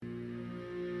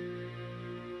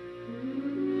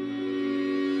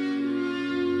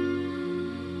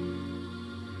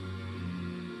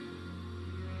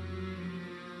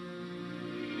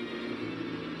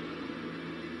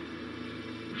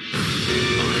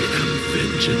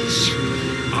vengeance.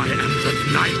 I am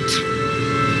the night.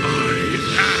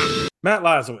 I am. Matt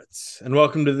Lazowitz, and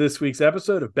welcome to this week's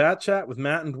episode of Bat Chat with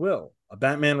Matt and Will, a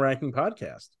Batman ranking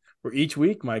podcast, where each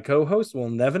week my co-host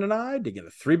Will Nevin and I dig into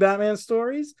 3 Batman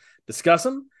stories, discuss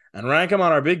them, and rank them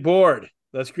on our big board,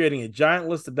 thus creating a giant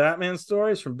list of Batman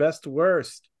stories from best to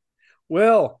worst.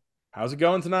 Will, how's it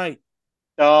going tonight?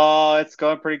 Oh, it's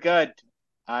going pretty good.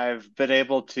 I've been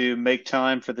able to make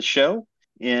time for the show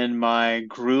in my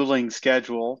grueling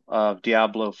schedule of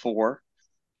Diablo 4.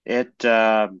 It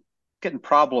getting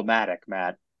problematic,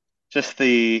 Matt. Just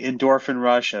the endorphin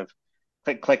rush of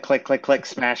click, click, click, click, click,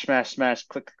 smash, smash, smash,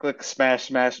 click, click, smash,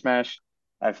 smash, smash.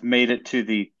 I've made it to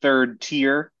the 3rd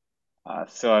tier,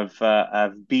 so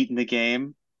I've beaten the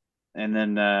game and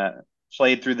then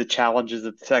played through the challenges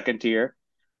of the 2nd tier,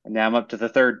 and now I'm up to the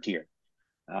 3rd tier.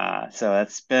 So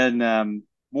it's been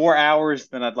more hours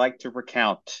than I'd like to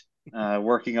recount,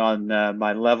 working on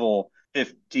my level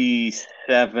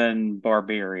 57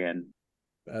 barbarian.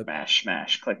 Smash,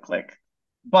 smash, click, click.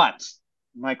 But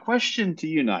my question to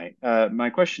you tonight,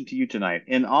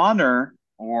 in honor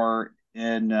or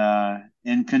in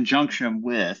conjunction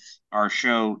with our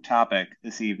show topic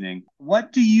this evening,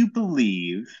 what do you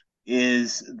believe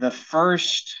is the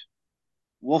first,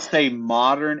 we'll say,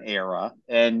 modern era,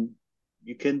 and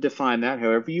you can define that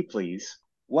however you please.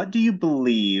 What do you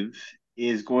believe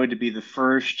is going to be the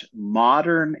first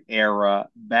modern era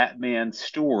Batman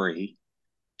story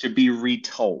to be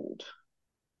retold?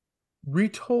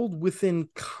 Retold within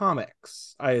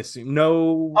comics, I assume.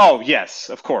 No. Oh, yes,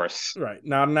 of course. Right.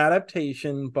 Not an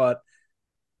adaptation, but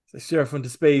I stare off into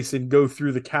space and go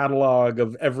through the catalog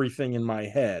of everything in my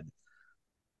head.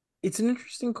 It's an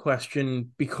interesting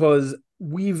question because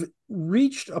we've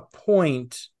reached a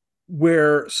point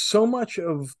where so much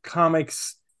of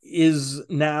comics is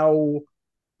now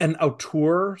an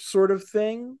auteur sort of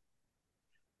thing.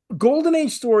 Golden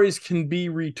Age stories can be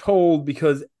retold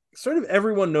because sort of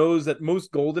everyone knows that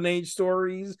most Golden Age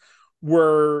stories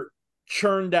were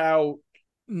churned out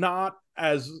not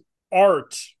as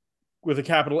art with a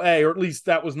capital A, or at least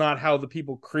that was not how the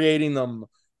people creating them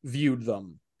viewed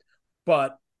them,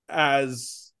 but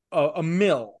as a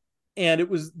mill. And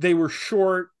they were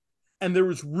short and there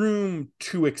was room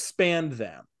to expand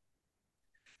them.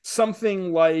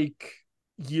 Something like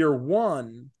Year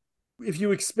One, if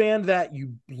you expand that,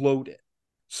 you bloat it.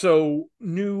 So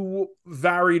new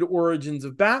varied origins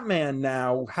of Batman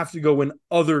now have to go in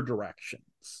other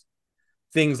directions.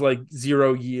 Things like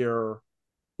 0 Year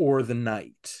or The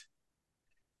Night.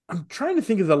 I'm trying to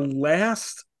think of the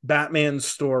last Batman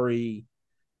story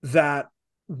that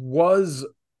was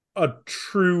a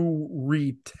true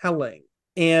retelling.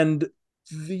 And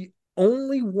the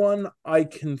only one I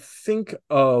can think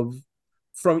of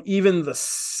from even the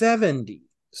 70s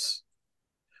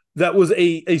that was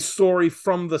a story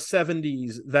from the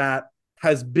 70s that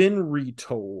has been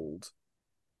retold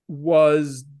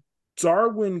was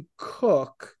Darwin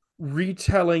Cook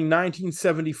retelling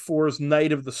 1974's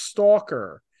Night of the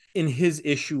Stalker in his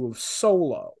issue of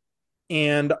Solo.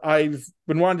 And I've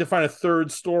been wanting to find a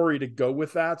 3rd story to go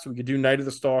with that, so we could do Night of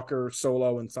the Stalker,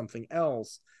 Solo, and something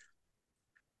else.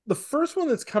 The first one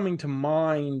that's coming to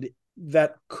mind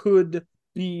that could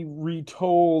be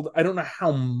retold, I don't know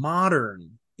how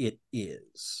modern it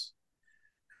is.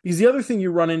 Because the other thing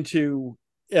you run into,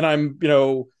 and I'm,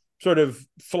 sort of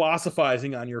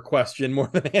philosophizing on your question more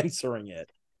than answering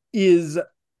it, is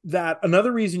that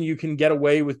another reason you can get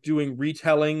away with doing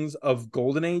retellings of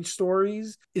Golden Age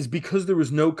stories is because there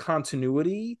was no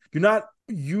continuity. You're not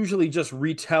usually just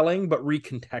retelling, but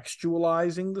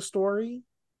recontextualizing the story.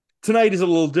 Tonight is a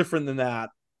little different than that,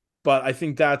 but I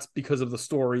think that's because of the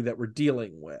story that we're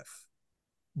dealing with.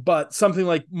 But something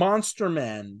like Monster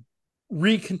Men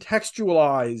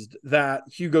recontextualized that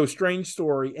Hugo Strange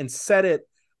story and set it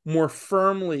more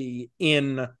firmly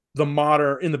in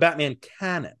the Batman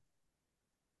canon.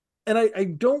 And I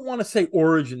don't want to say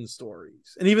origin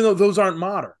stories. And even though those aren't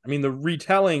modern, I mean, they're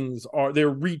retelling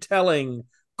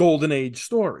Golden Age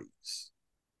stories.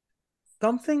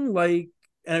 Something like,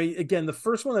 and I mean, again, the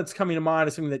first one that's coming to mind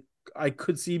is something that I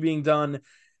could see being done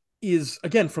is,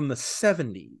 again, from the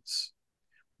 70s.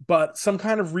 But some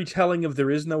kind of retelling of There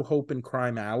Is No Hope in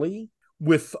Crime Alley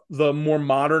with the more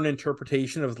modern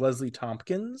interpretation of Leslie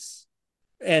Tompkins,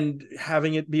 and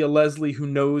having it be a Leslie who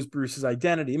knows Bruce's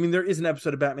identity. I mean, there is an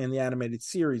episode of Batman the Animated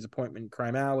Series, Appointment in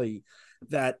Crime Alley,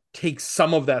 that takes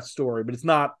some of that story, but it's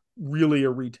not really a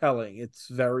retelling. It's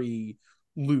very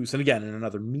loose, and again, in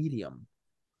another medium.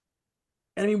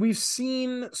 And I mean, we've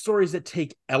seen stories that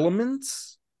take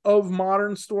elements of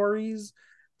modern stories.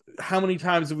 How many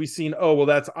times have we seen, oh, well,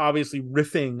 that's obviously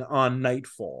riffing on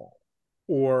Nightfall?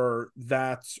 or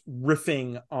that's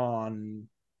riffing on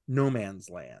No Man's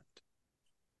Land.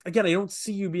 Again, I don't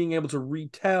see you being able to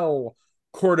retell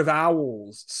Court of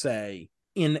Owls, say,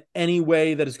 in any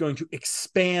way that is going to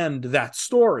expand that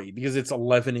story, because it's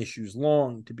 11 issues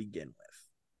long to begin with.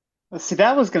 Well, see,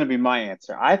 that was going to be my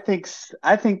answer. I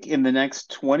think in the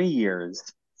next 20 years,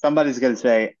 somebody's going to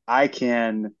say, I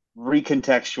can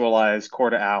recontextualize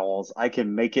Court of Owls. I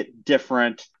can make it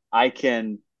different. I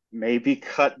can maybe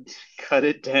cut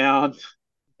it down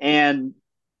and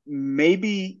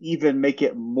maybe even make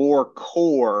it more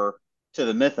core to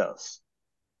the mythos.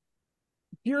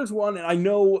 Here's one, and I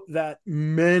know that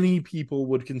many people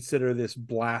would consider this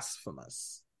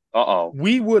blasphemous. Uh-oh.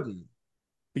 We wouldn't,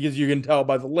 because you can tell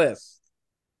by the list.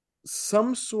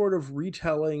 Some sort of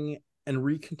retelling and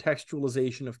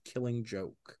recontextualization of Killing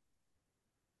Joke.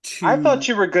 I thought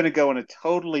you were going to go in a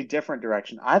totally different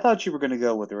direction. I thought you were going to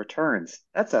go with the Returns.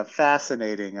 That's a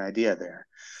fascinating idea there.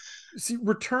 See,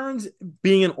 Returns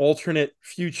being an alternate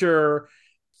future,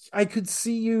 I could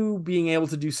see you being able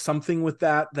to do something with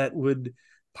that would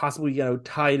possibly,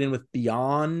 tie it in with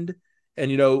Beyond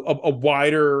and, a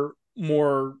wider,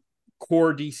 more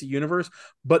core DC universe.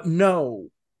 But no,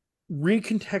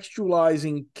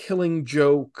 recontextualizing Killing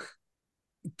Joke,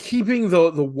 keeping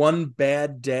the one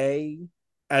bad day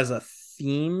as a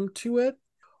theme to it,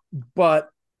 but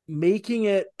making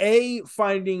it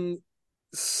finding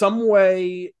some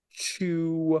way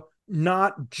to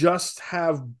not just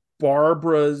have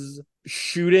Barbara's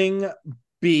shooting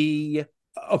be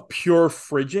a pure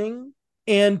fridging,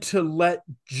 and to let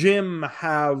Jim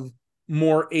have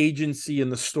more agency in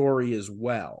the story as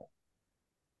well.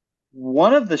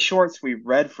 One of the shorts we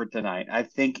read for tonight, I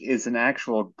think, is an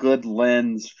actual good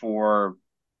lens for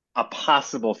a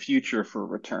possible future for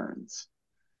Returns.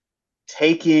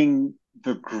 Taking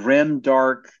the grim,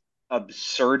 dark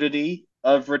absurdity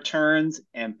of Returns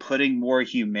and putting more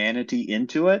humanity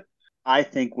into it, I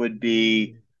think would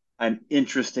be an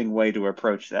interesting way to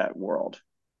approach that world.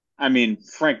 I mean,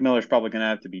 Frank Miller's probably going to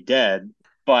have to be dead,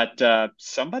 but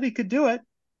somebody could do it.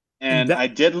 And I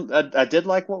did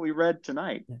like what we read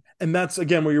tonight. And that's,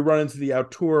 again, where you run into the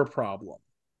auteur problem,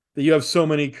 that you have so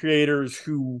many creators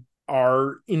who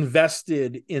are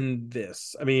invested in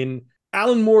this. I mean,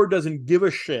 Alan Moore doesn't give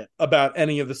a shit about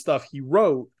any of the stuff he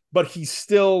wrote, but he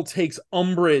still takes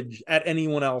umbrage at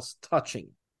anyone else touching.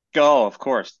 Oh, of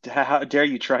course. How dare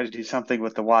you try to do something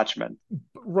with the Watchmen?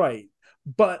 Right.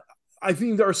 But I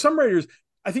think there are some writers,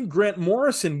 I think Grant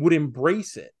Morrison would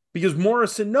embrace it, because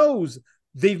Morrison knows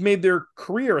they've made their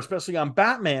career, especially on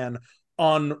Batman,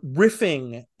 on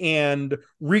riffing and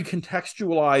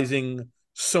recontextualizing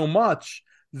so much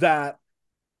that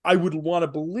I would want to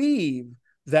believe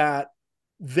that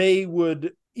they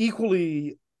would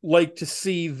equally like to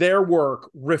see their work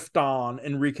riffed on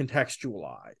and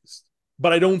recontextualized.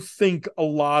 But I don't think a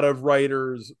lot of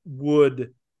writers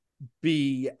would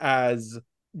be as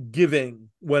giving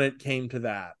when it came to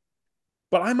that.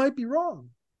 But I might be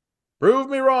wrong. Prove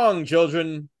me wrong,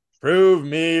 children. Prove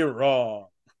me wrong.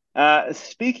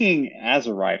 Speaking as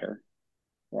a writer,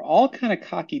 we're all kind of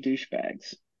cocky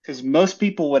douchebags, because most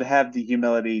people would have the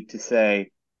humility to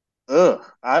say, ugh,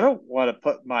 I don't want to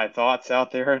put my thoughts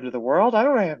out there into the world. I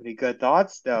don't have any good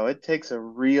thoughts. No, it takes a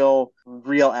real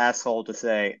asshole to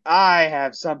say, I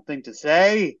have something to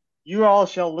say. You all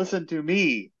shall listen to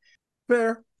me.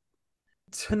 Fair.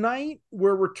 Tonight,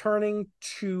 we're returning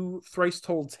to Thrice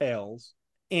Told Tales.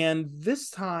 And this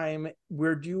time,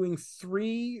 we're doing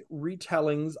 3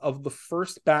 retellings of the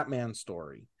first Batman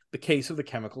story, The Case of the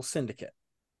Chemical Syndicate.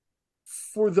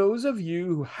 For those of you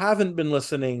who haven't been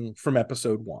listening from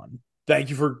episode 1, thank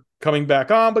you for coming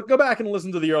back on, but go back and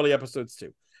listen to the early episodes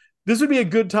too. This would be a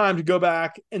good time to go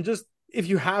back and just, if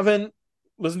you haven't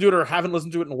listened to it or haven't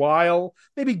listened to it in a while,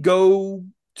 maybe go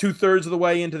 2/3 of the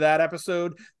way into that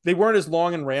episode. They weren't as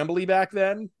long and rambly back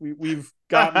then. We've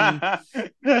gotten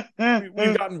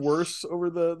worse over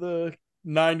the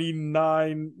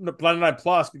 99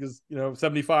 plus, because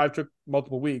 75 took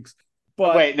multiple weeks.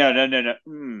 But wait, no.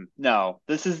 No.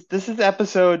 This is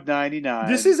episode 99.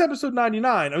 This is episode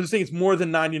 99. I'm just saying it's more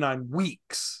than 99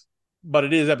 weeks, but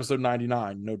it is episode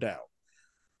 99, no doubt.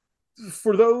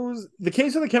 For those, The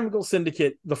Case of the Chemical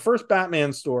Syndicate, the first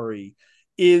Batman story,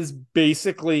 is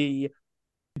basically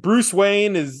Bruce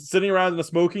Wayne is sitting around in a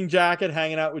smoking jacket,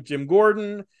 hanging out with Jim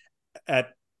Gordon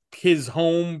at his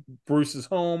home, Bruce's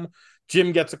home.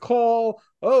 Jim gets a call.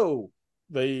 Oh,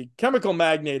 the chemical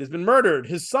magnate has been murdered.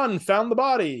 His son found the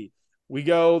body. We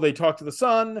go, they talk to the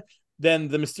son. Then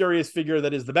the mysterious figure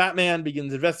that is the Batman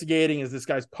begins investigating as this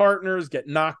guy's partners get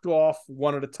knocked off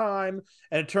one at a time.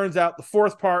 And it turns out the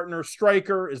fourth partner,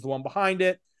 Stryker, is the one behind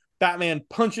it. Batman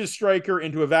punches Stryker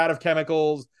into a vat of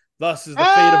chemicals. Thus is the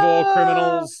fate of all Ah!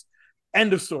 criminals.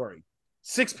 End of story.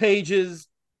 6 pages,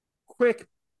 quick,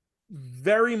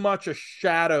 very much a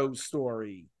shadow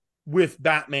story with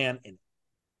Batman in it.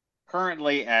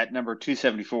 Currently at number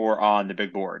 274 on the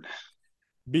big board.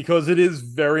 Because it is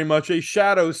very much a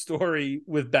shadow story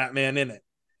with Batman in it.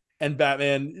 And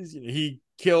Batman, he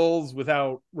kills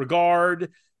without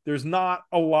regard. There's not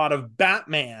a lot of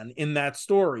Batman in that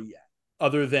story yet,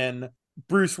 other than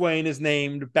Bruce Wayne is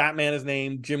named, Batman is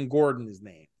named, Jim Gordon is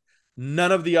named.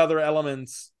 None of the other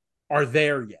elements are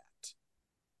there yet.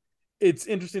 It's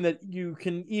interesting that you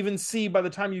can even see by the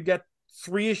time you get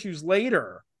 3 issues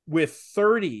later with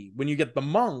 30, when you get the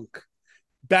Monk,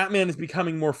 Batman is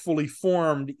becoming more fully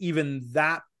formed even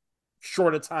that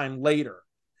short a time later.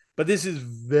 But this is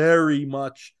very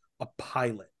much a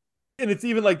pilot. And it's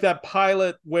even like that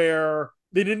pilot where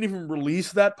they didn't even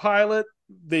release that pilot.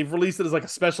 They've released it as like a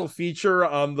special feature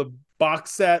on the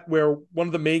box set where one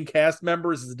of the main cast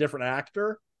members is a different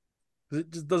actor. It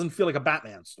just doesn't feel like a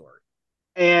Batman story.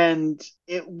 And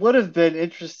it would have been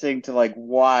interesting to like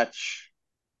watch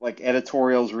like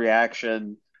editorial's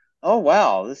reaction. Oh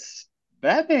wow, this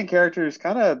Batman character is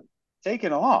kind of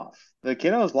taken off. The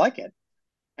kiddos like it.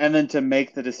 And then to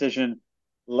make the decision,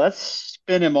 let's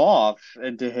spin him off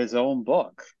into his own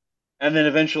book. And then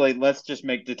eventually let's just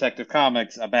make Detective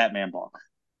Comics a Batman book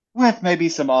with maybe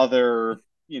some other,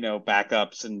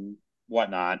 backups and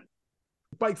whatnot.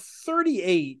 By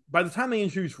 38, by the time they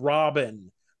introduce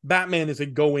Robin, Batman is a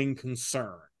going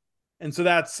concern. And so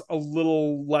that's a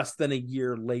little less than a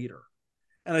year later.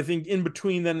 And I think in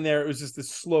between then and there, it was just this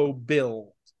slow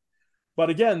build. But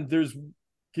again,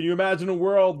 can you imagine a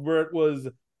world where it was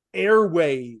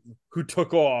Airwave who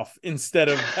took off instead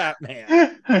of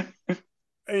Batman?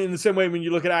 In the same way, when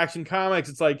you look at Action Comics,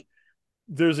 it's like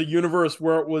there's a universe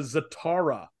where it was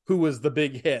Zatara who was the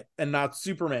big hit and not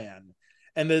Superman.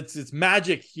 And it's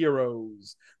magic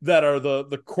heroes that are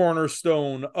the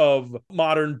cornerstone of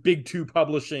modern big 2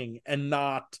 publishing and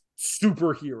not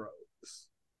superheroes.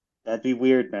 That'd be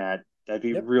weird, Matt. That'd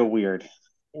be real weird.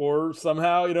 Or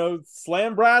somehow,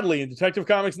 Slam Bradley in Detective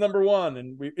Comics #1,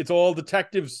 and it's all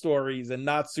detective stories and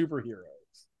not superheroes.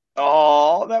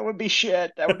 Oh, that would be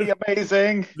shit. That would be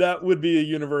amazing. That would be a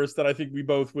universe that I think we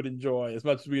both would enjoy as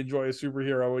much as we enjoy a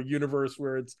superhero, a universe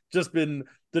where it's just been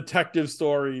detective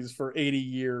stories for 80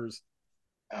 years.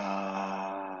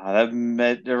 That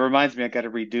reminds me, I got to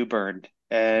read Dewburn,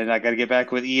 and I got to get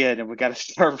back with Ian, and we got to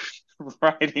start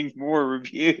writing more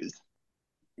reviews.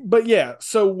 But yeah,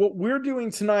 so what we're doing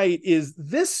tonight is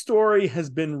this story has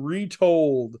been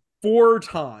retold 4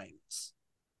 times.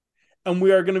 And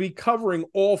we are going to be covering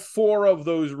all 4 of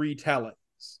those retellings.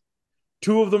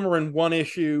 2 of them are in 1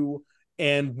 issue,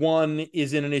 and 1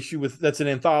 is in an issue that's an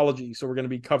anthology. So we're going to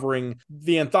be covering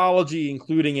the anthology,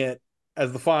 including it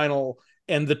as the final,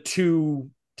 and the 2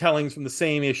 tellings from the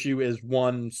same issue as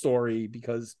 1 story,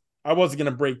 because I wasn't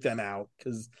going to break them out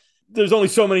because there's only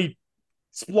so many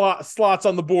slots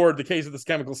on the board the Case of this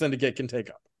Chemical Syndicate can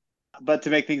take up. But to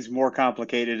make things more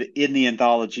complicated, in the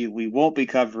anthology, we won't be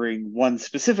covering one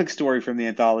specific story from the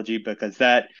anthology because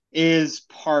that is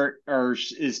part or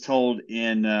is told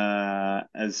in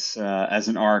as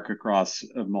an arc across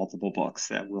multiple books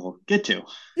that we'll get to.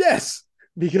 Yes,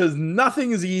 because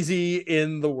nothing is easy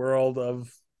in the world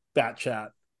of Bat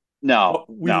Chat. No,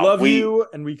 we love you,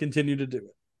 and we continue to do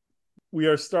it. We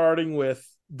are starting with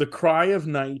The Cry of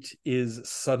Night is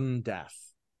Sudden Death.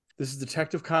 This is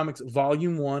Detective Comics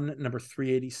Volume 1, number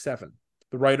 387.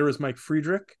 The writer is Mike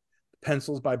Friedrich. The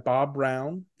pencils by Bob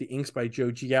Brown. The inks by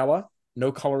Joe Giella.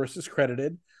 No colorist is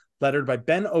credited. Lettered by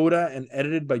Ben Oda and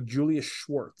edited by Julius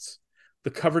Schwartz.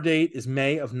 The cover date is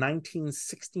May of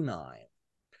 1969.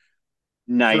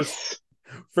 Nice.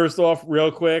 First off,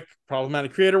 real quick,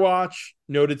 Problematic Creator Watch.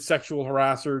 Noted sexual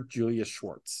harasser Julius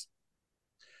Schwartz.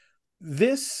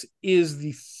 This is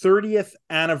the 30th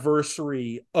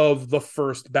anniversary of the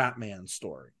first Batman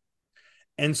story.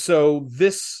 And so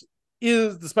this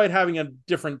is, despite having a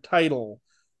different title,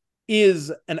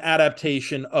 is an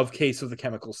adaptation of Case of the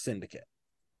Chemical Syndicate.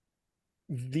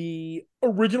 The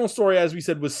original story, as we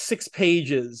said, was 6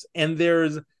 pages, and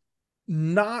there's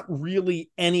not really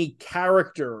any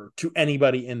character to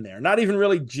anybody in there. Not even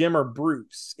really Jim or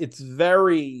Bruce. It's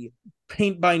very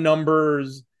paint by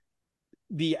numbers.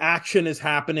 The action is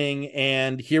happening,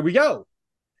 and here we go.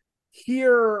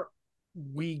 Here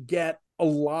we get a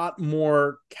lot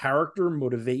more character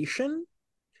motivation,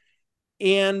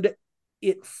 and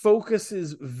it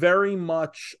focuses very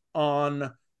much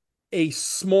on a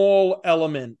small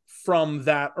element from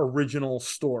that original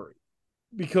story.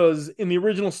 Because in the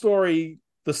original story,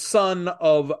 the son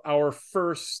of our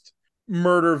first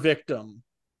murder victim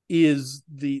is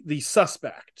the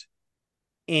suspect.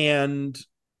 And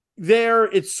there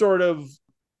it's sort of,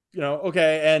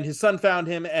 okay, and his son found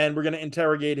him and we're going to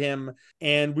interrogate him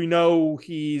and we know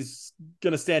he's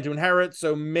going to stand to inherit,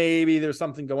 so maybe there's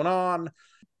something going on,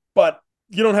 but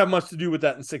you don't have much to do with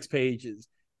that in 6 pages.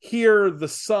 Here, the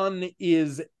son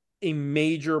is a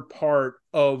major part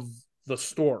of the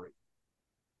story.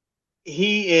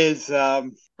 He is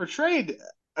portrayed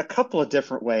a couple of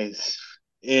different ways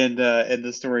in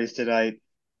the stories tonight.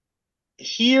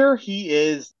 Here, he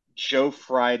is Joe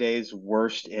Friday's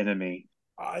worst enemy.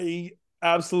 I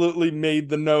absolutely made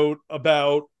the note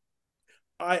about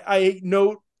I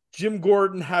note Jim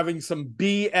Gordon having some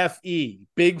BFE,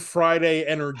 Big Friday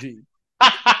energy.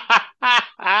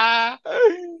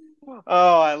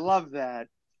 Oh, I love that.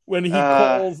 When he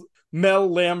calls Mel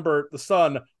Lambert, the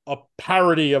son, a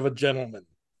parody of a gentleman.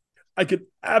 I could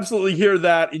absolutely hear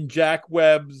that in Jack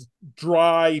Webb's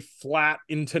dry, flat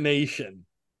intonation.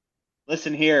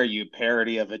 Listen here, you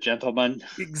parody of a gentleman.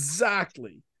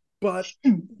 Exactly. But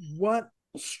what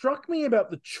struck me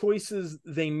about the choices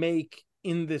they make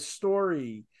in this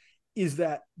story is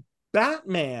that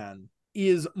Batman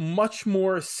is much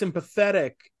more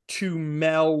sympathetic to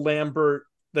Mel Lambert,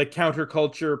 the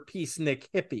counterculture peacenik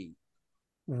hippie.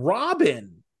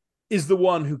 Robin is the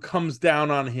one who comes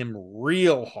down on him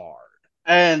real hard.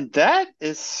 And that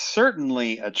is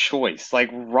certainly a choice. Like,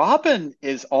 Robin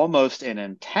is almost an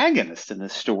antagonist in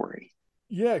this story.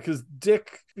 Yeah, because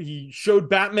Dick, he showed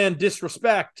Batman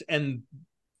disrespect, and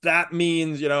that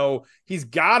means, he's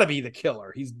got to be the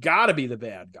killer. He's got to be the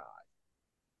bad guy.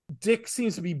 Dick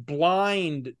seems to be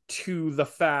blind to the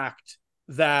fact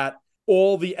that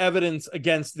all the evidence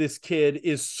against this kid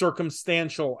is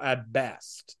circumstantial at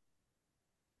best.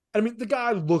 I mean, the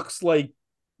guy looks like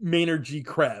Maynard G.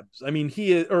 Krebs. I mean,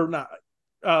 he is, or not.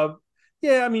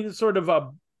 It's sort of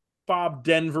a Bob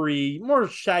Denvery, more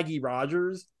Shaggy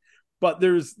Rogers, but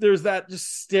there's that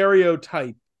just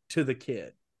stereotype to the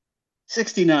kid.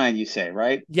 69, you say,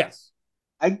 right? Yes.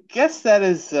 I guess that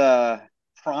is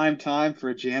prime time for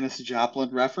a Janis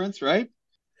Joplin reference, right?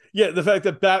 Yeah, the fact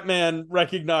that Batman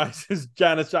recognizes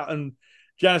Janis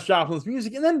Joplin's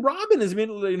music, and then Robin is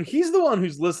immediately, he's the one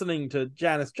who's listening to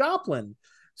Janis Joplin.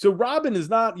 So Robin is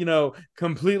not,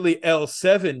 completely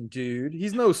L7, dude.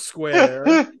 He's no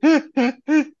square.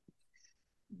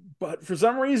 But for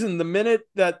some reason, the minute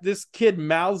that this kid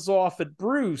mouths off at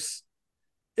Bruce,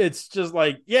 it's just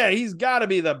like, yeah, he's got to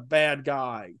be the bad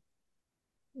guy.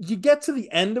 You get to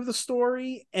the end of the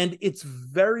story, and it's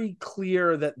very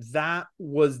clear that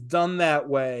was done that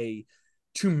way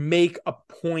to make a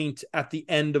point at the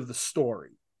end of the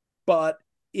story. But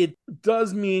it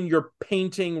does mean you're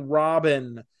painting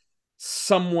Robin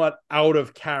somewhat out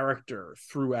of character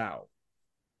throughout.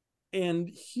 And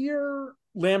here,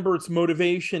 Lambert's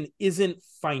motivation isn't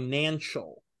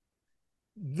financial.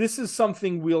 This is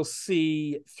something we'll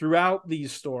see throughout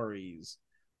these stories.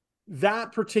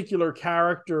 That particular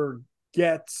character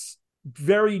gets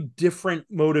very different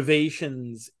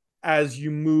motivations as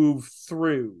you move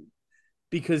through.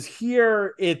 Because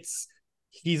here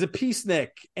he's a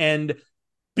peacenik, and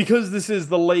because this is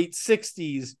the late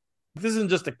 60s, this isn't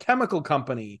just a chemical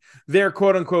company. They're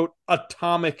quote unquote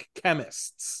atomic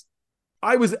chemists.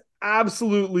 I was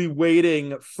absolutely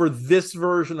waiting for this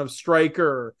version of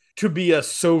Stryker to be a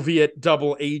Soviet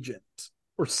double agent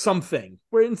or something,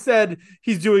 where instead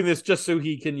he's doing this just so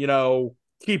he can,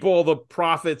 keep all the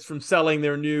profits from selling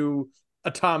their new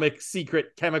atomic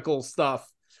secret chemical stuff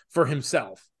for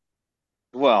himself.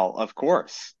 Well, of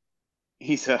course.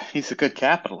 He's a good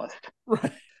capitalist.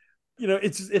 Right.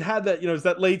 It had that, it's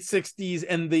that late 60s,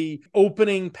 and the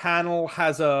opening panel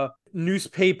has a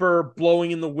newspaper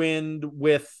blowing in the wind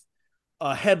with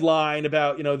a headline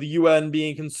about, the UN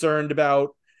being concerned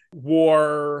about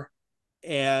war.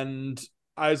 And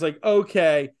I was like,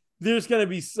 okay, there's going to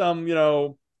be some,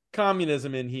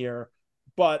 communism in here.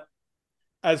 But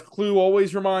as Clue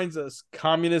always reminds us,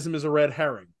 communism is a red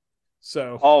herring.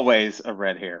 So always a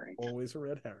red herring. Always a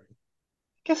red herring.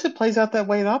 I guess it plays out that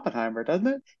way in Oppenheimer, doesn't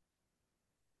it?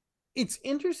 It's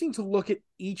interesting to look at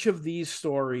each of these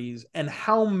stories and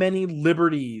how many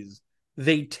liberties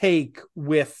they take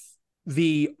with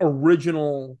the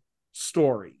original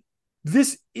story.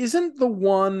 This isn't the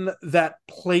one that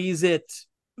plays it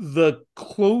the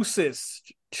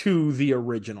closest to the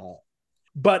original,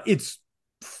 but it's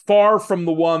far from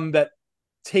the one that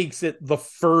takes it the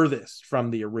furthest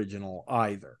from the original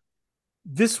either.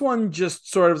 This one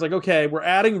just sort of is like, okay, we're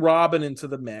adding Robin into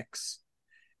the mix,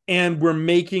 and we're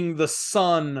making the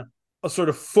son a sort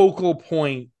of focal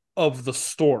point of the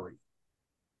story.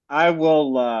 I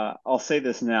will I'll say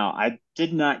this now. I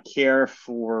did not care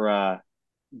for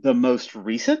the most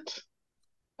recent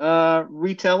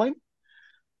retelling.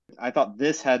 I thought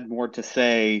this had more to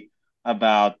say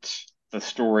about the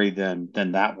story than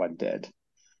that one did.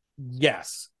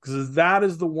 Yes, because that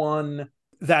is the one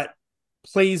that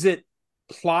plays it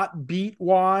plot beat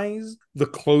wise the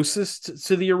closest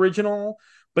to the original,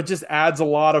 but just adds a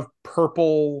lot of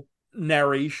purple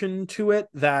narration to it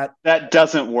that That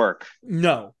doesn't work.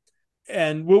 no.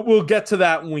 And we'll get to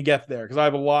that when we get there because I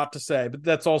have a lot to say, but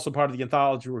that's also part of the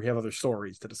anthology where we have other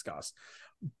stories to discuss.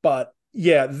 But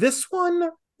yeah, this one,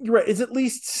 you're right, is at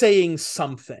least saying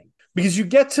something because you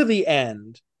get to the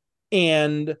end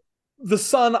and the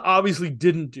son obviously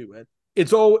didn't do it.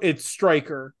 It's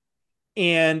Stryker,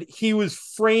 and he was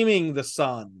framing the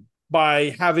son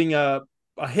by having a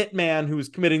hitman who was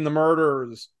committing the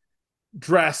murders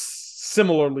dress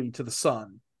similarly to the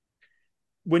son.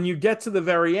 When you get to the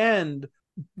very end,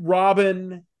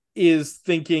 Robin is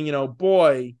thinking,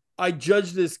 boy, I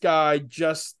judged this guy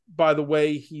just by the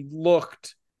way he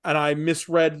looked, and I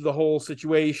misread the whole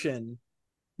situation.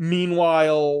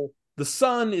 Meanwhile, the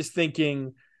son is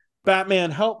thinking,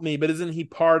 Batman helped me, but isn't he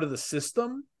part of the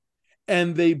system?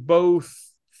 And they both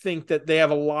think that they have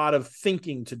a lot of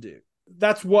thinking to do.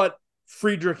 That's what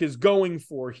Friedrich is going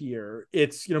for here.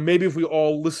 It's, maybe if we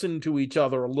all listen to each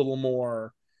other a little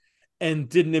more and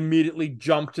didn't immediately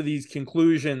jump to these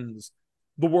conclusions,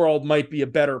 the world might be a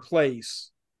better place.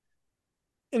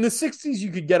 In the 60s,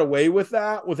 you could get away with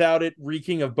that without it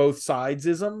reeking of both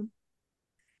sidesism.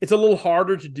 It's a little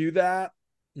harder to do that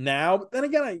now. But then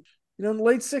again, in the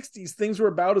late 60s, things were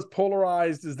about as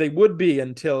polarized as they would be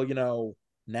until,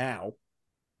 now.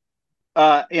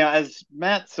 As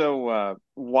Matt so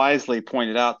wisely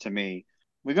pointed out to me,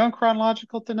 we going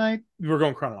chronological tonight? We're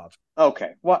going chronological.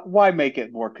 Okay. Why make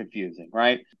it more confusing,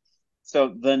 right?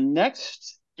 So the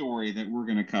next story that we're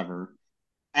going to cover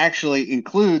actually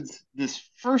includes this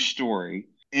first story.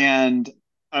 And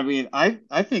I mean, I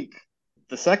think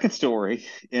the second story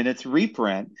in its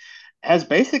reprint has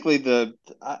basically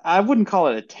I wouldn't call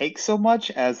it a take so much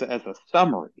as a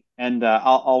summary. And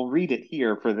I'll read it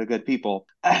here for the good people.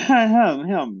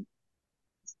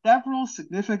 Several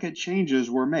significant changes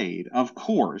were made, of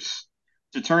course,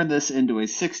 to turn this into a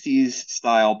 60s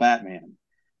style Batman.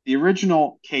 The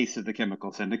original Case of the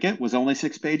Chemical Syndicate was only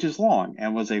 6 pages long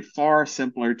and was a far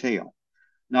simpler tale.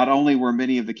 Not only were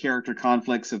many of the character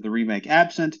conflicts of the remake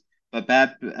absent, but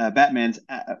Batman's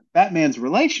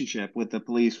relationship with the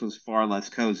police was far less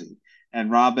cozy, and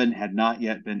Robin had not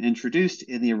yet been introduced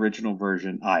in the original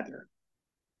version either.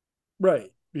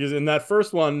 Right. Because in that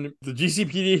first one, the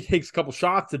GCPD takes a couple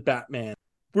shots at Batman.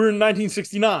 We're in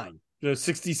 1969.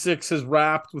 66 has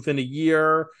wrapped within a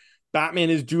year. Batman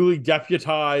is duly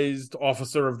deputized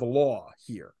officer of the law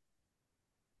here.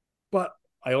 But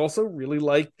I also really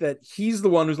like that he's the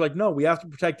one who's like, no, we have to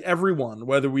protect everyone,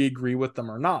 whether we agree with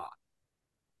them or not.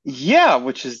 Yeah,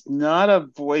 which is not a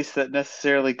voice that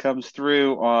necessarily comes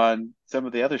through on some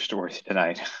of the other stories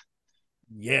tonight.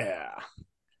 Yeah.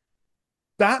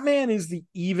 Batman is the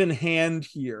even hand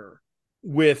here,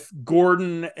 with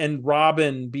Gordon and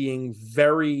Robin being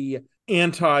very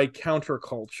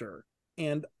anti-counterculture.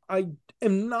 And I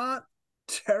am not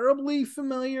terribly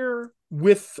familiar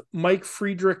with Mike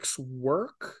Friedrich's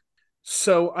work,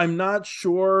 so I'm not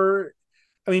sure.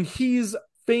 I mean, he's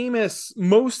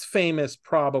most famous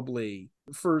probably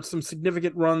for some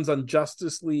significant runs on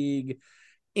Justice League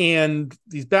and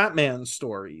these Batman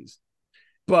stories.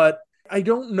 But I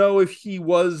don't know if he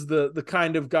was the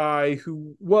kind of guy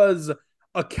who was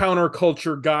a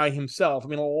counterculture guy himself. I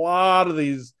mean, a lot of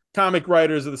these comic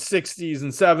writers of the 60s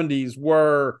and 70s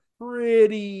were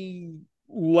pretty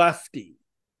lefty.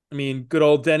 I mean, good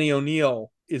old Denny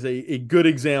O'Neil is a good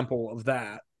example of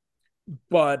that.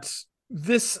 But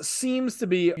this seems to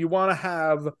be, you want to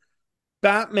have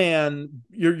Batman,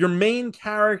 your main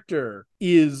character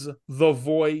is the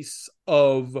voice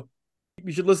of,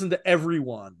 you should listen to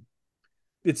everyone.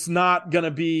 It's not going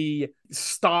to be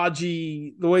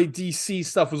stodgy, the way DC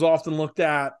stuff was often looked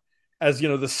at as,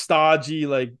 the stodgy,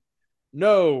 like,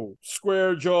 no,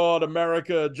 square-jawed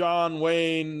America, John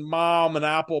Wayne, mom, and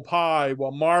apple pie,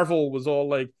 while Marvel was all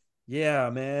like, yeah,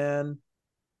 man.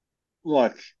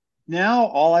 Look, now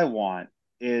all I want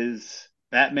is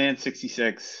Batman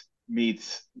 66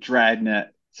 meets Dragnet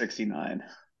 69.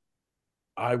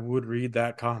 I would read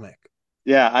that comic.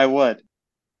 Yeah, I would.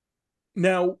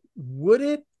 Now, would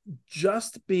it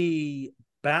just be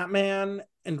Batman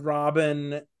and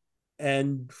Robin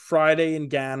and Friday and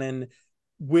Gannon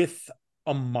with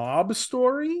a mob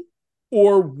story?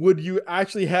 Or would you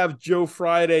actually have Joe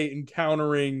Friday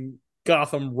encountering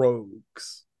Gotham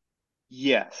rogues.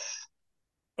 Yes.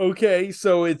 Okay,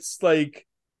 so it's like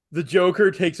the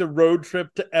Joker takes a road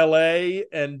trip to LA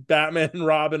and Batman and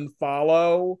Robin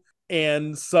follow,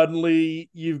 and suddenly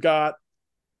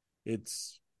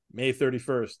it's May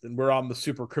 31st and we're on the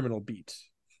super criminal beat.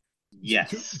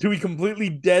 Yes. Do we completely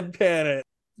deadpan it?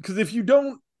 Because if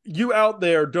you out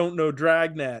there don't know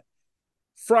Dragnet,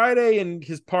 Friday and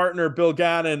his partner Bill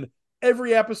Gannon,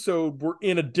 every episode were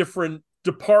in a different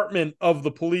department of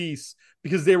the police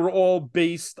because they were all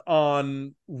based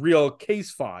on real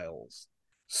case files.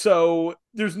 So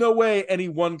there's no way any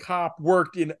one cop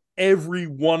worked in every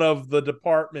one of the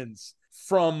departments,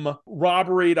 from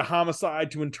robbery to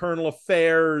homicide to internal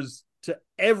affairs to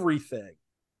everything.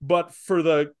 But for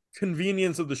the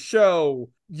convenience of the show,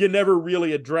 you never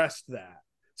really addressed that.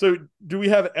 So do we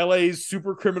have LA's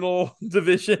super criminal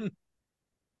division?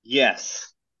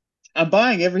 Yes. I'm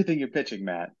buying everything you're pitching,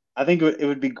 Matt. I think it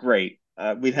would be great.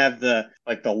 We'd have the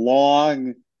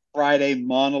long Friday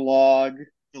monologue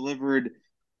delivered.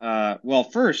 Well,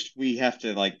 first we have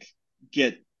to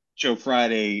get Joe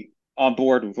Friday on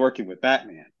board with working with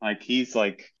Batman. Like he's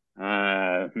like,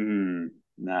 nah,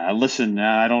 listen,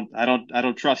 I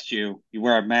don't trust you. You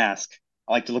wear a mask.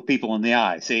 I like to look people in the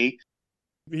eye. See?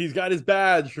 He's got his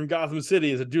badge from Gotham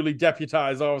City as a duly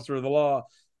deputized officer of the law.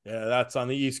 Yeah, that's on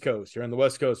the East Coast. You're on the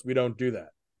West Coast. We don't do that.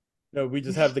 No, we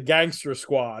just have the gangster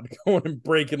squad going and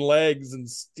breaking legs and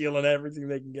stealing everything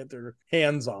they can get their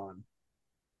hands on.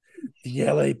 The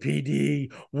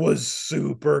LAPD was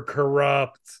super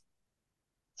corrupt.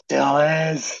 Still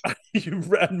is. You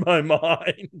read my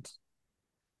mind.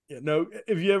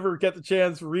 If you ever get the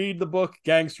chance, read the book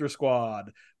Gangster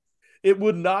Squad. It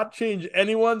would not change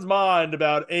anyone's mind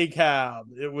about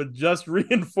ACAB. It would just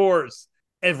reinforce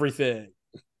everything.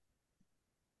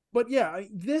 But yeah,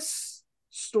 this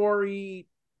story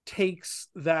takes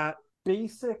that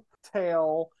basic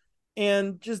tale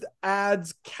and just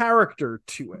adds character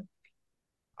to it.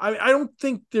 I don't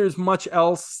think there's much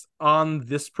else on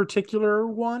this particular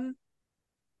one. Is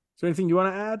there anything you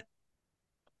want to add?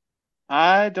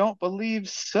 I don't believe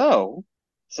so.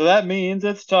 So that means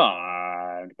it's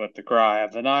time to put the cry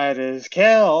of the night is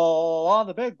kill on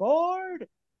the big board.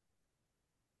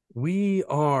 We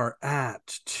are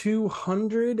at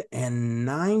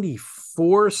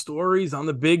 294 stories on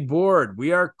the big board.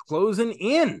 We are closing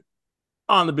in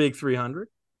on the big 300.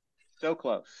 So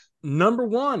close. Number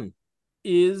one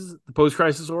is the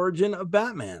post-crisis origin of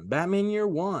Batman, Batman Year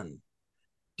One.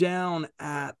 Down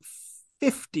at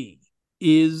 50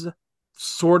 is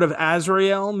Sword of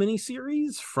Azrael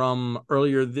miniseries from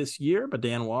earlier this year by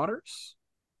Dan Waters.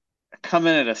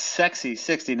 Coming at a sexy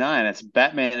 69, it's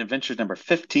Batman Adventures number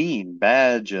 15,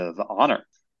 Badge of Honor.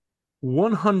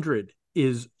 100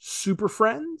 is Super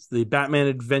Friends, the Batman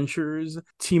Adventures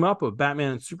team up of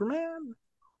Batman and Superman.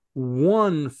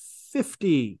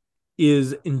 150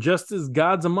 is Injustice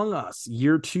Gods Among Us,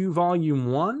 Year 2,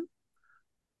 Volume 1.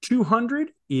 200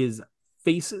 is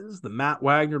Faces, the Matt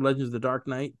Wagner Legends of the Dark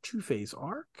Knight Two-Face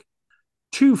arc.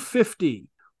 250,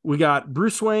 we got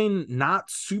Bruce Wayne Not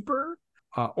Super,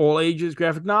 all ages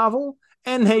graphic novel.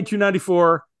 And hey,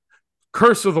 294,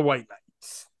 Curse of the White Knight.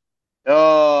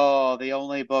 Oh, the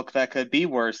only book that could be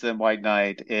worse than White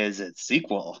Knight is its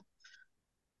sequel.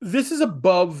 This is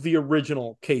above the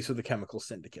original Case of the Chemical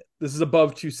Syndicate. This is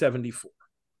above 274.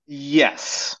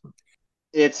 Yes.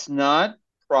 It's not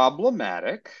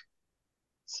problematic.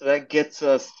 So that gets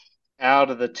us out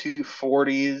of the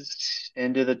 240s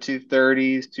into the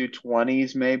 230s,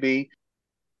 220s maybe.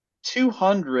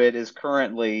 200 is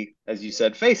currently, as you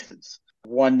said, Faces.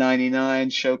 199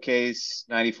 Showcase,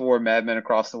 94 Mad Men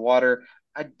Across the Water.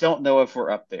 I don't know if we're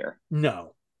up there.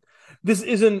 No. This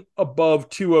isn't above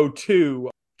 202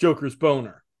 Joker's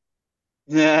Boner.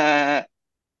 Nah.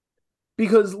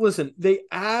 Because listen, they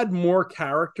add more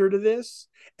character to this,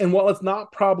 and while it's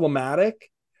not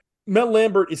problematic, Mel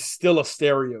Lambert is still a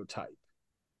stereotype.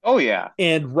 Oh, yeah.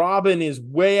 And Robin is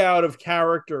way out of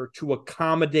character to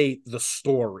accommodate the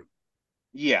story.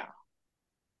 Yeah.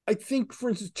 I think, for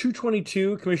instance,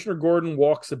 222, Commissioner Gordon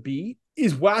Walks a Beat,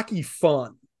 is wacky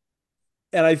fun.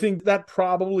 And I think that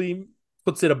probably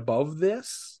puts it above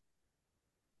this.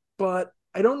 But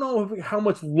I don't know how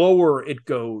much lower it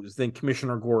goes than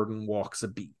Commissioner Gordon Walks a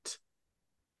Beat.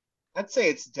 I'd say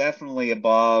it's definitely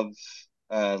above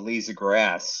Lisa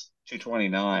Grass,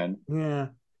 229. Yeah.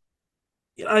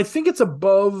 I think it's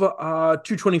above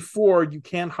 224. You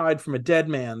Can't Hide from a Dead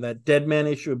Man, that Dead Man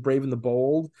issue of Brave and the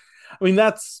Bold. I mean,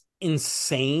 that's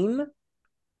insane.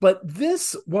 But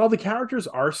this, while the characters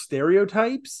are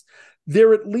stereotypes,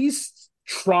 they're at least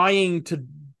trying to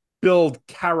build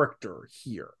character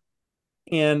here.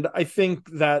 And I think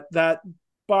that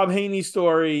Bob Haney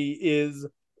story is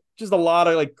just a lot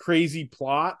of like crazy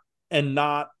plot and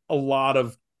not a lot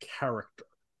of character.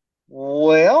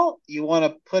 Well, you want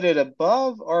to put it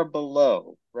above or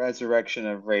below Resurrection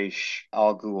of Ra's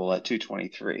al Ghul at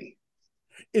 223?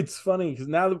 It's funny because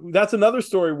now that's another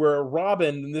story where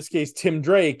Robin, in this case Tim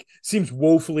Drake, seems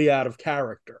woefully out of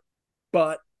character.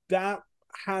 But that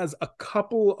has a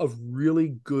couple of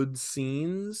really good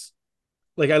scenes.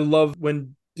 Like I love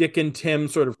when Dick and Tim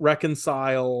sort of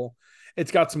reconcile.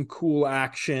 It's got some cool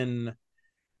action.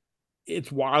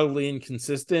 It's wildly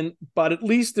inconsistent, but at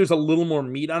least there's a little more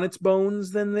meat on its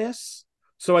bones than this.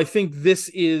 So I think this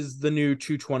is the new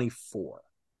 224.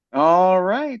 All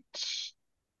right.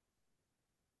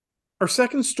 Our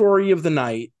second story of the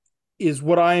night is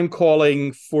what I am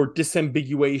calling, for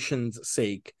disambiguation's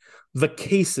sake, the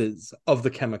cases of the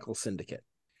Chemical Syndicate.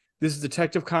 This is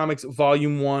Detective Comics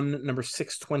Volume 1, number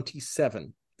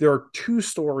 627. There are two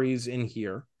stories in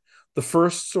here. The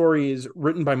first story is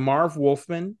written by Marv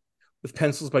Wolfman, with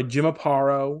pencils by Jim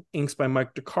Aparo, inks by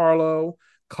Mike DiCarlo,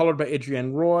 colored by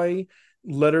Adrienne Roy,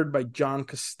 lettered by John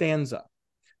Costanza.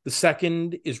 The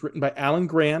second is written by Alan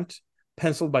Grant,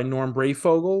 penciled by Norm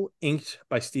Brayfogle, inked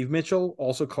by Steve Mitchell,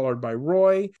 also colored by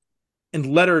Roy,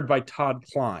 and lettered by Todd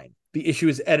Klein. The issue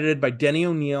is edited by Denny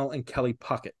O'Neil and Kelly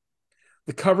Puckett.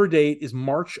 The cover date is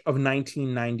March of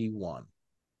 1991.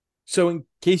 So in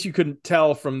case you couldn't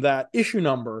tell from that issue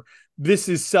number, this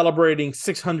is celebrating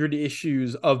 600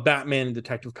 issues of Batman and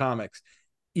Detective Comics,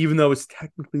 even though it's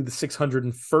technically the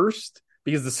 601st,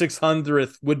 because the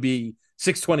 600th would be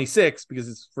 626 because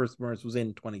its first appearance was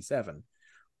in 27.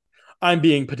 I'm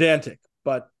being pedantic,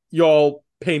 but y'all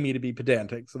pay me to be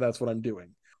pedantic, so that's what I'm doing.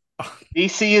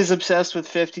 DC is obsessed with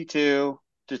 52.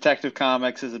 Detective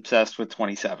Comics is obsessed with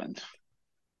 27.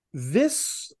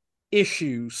 This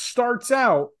issue starts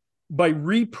out by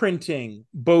reprinting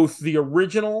both the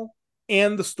original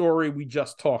and the story we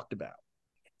just talked about.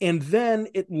 And then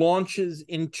it launches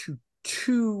into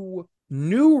two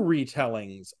new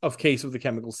retellings of Case of the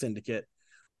Chemical Syndicate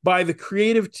by the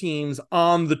creative teams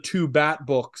on the two Bat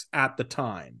books at the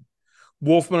time.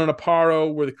 Wolfman and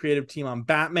Aparo were the creative team on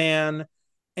Batman,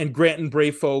 and Grant and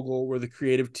Brayfogle were the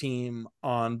creative team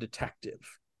on Detective.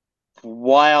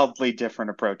 Wildly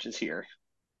different approaches here.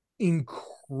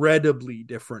 Incredibly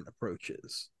different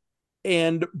approaches.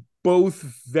 And both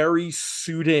very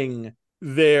suiting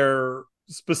their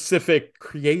specific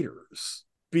creators.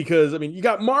 Because, I mean, you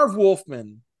got Marv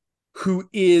Wolfman, who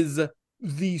is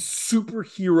the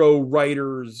superhero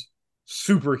writer's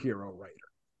superhero writer.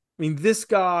 I mean, this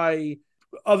guy,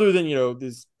 other than,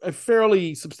 this a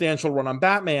fairly substantial run on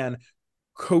Batman,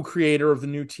 co-creator of the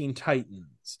New Teen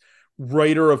Titans,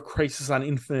 writer of Crisis on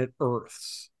Infinite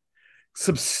Earths,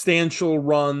 substantial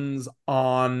runs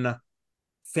on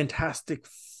Fantastic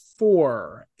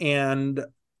Four, and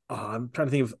I'm trying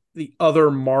to think of the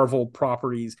other Marvel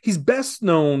properties. He's best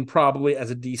known probably as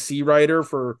a DC writer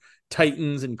for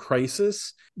Titans and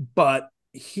Crisis, but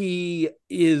he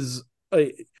is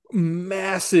a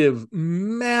massive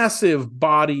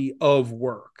body of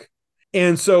work.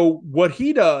 And so what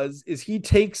he does is he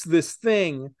takes this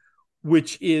thing,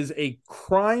 which is a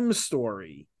crime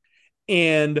story,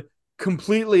 and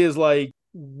completely is like,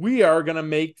 we are going to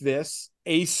make this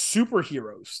a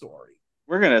superhero story.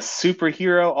 We're going to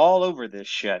superhero all over this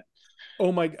shit.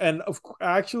 Oh my, and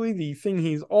actually the thing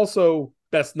he's also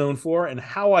best known for, and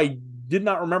how I did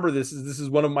not remember this is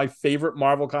one of my favorite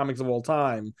Marvel comics of all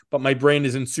time, but my brain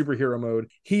is in superhero mode.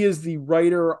 He is the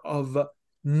writer of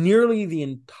nearly the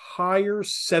entire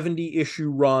 70-issue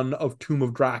run of Tomb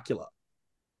of Dracula.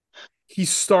 He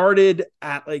started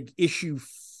at like issue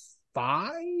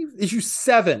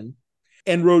 7,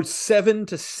 and wrote 7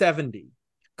 to 70.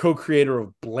 Co-creator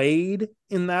of Blade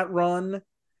in that run.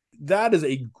 That is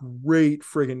a great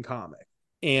friggin' comic.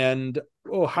 And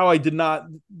how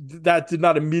that did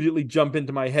not immediately jump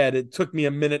into my head. It took me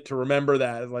a minute to remember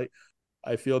that. Like,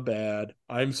 I feel bad.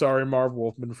 I'm sorry, Marv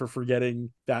Wolfman, for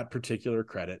forgetting that particular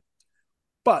credit.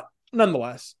 But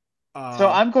nonetheless. So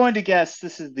I'm going to guess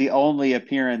this is the only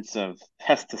appearance of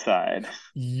pesticide.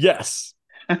 Yes.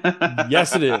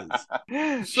 Yes, it is.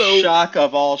 So, shock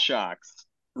of all shocks.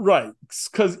 Right.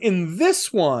 Because in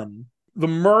this one, the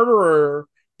murderer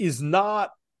is not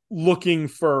looking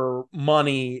for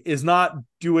money, is not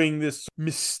doing this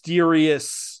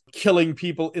mysterious killing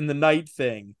people in the night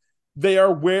thing. They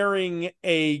are wearing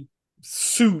a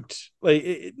suit,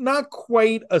 like not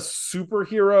quite a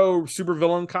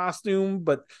supervillain costume,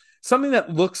 but something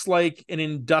that looks like a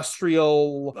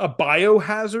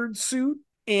biohazard suit,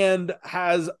 and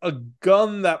has a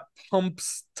gun that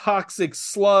pumps toxic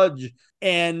sludge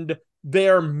and they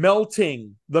are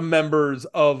melting the members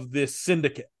of this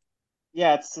syndicate.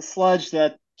 Yeah, it's the sludge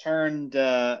that turned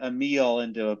Emil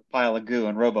into a pile of goo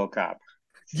in RoboCop.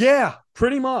 Yeah,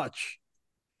 pretty much.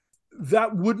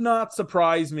 That would not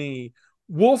surprise me.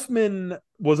 Wolfman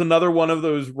was another one of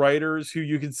those writers who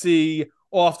you could see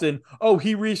often. Oh,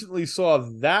 he recently saw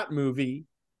that movie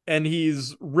and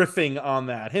he's riffing on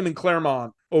that. Him and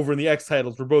Claremont over in the X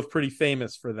titles were both pretty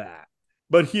famous for that.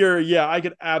 But here, yeah, I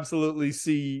could absolutely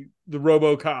see the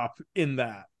RoboCop in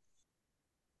that.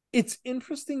 It's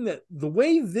interesting that the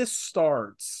way this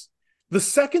starts, the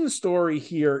second story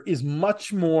here is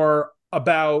much more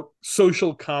about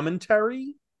social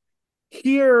commentary.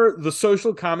 Here, the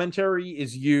social commentary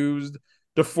is used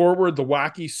to forward the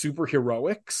wacky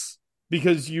superheroics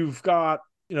because you've got,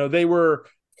 they were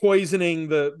poisoning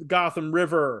the Gotham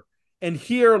River. And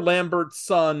here, Lambert's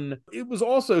son, it was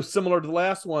also similar to the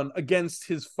last one, against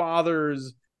his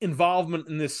father's involvement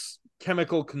in this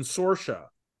chemical consortia.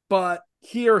 But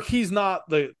here, he's not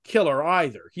the killer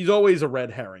either. He's always a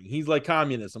red herring. He's like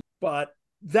communism. But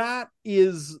that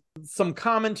is some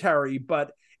commentary,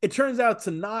 but it turns out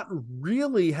to not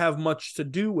really have much to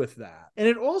do with that. And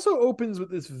it also opens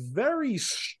with this very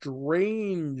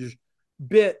strange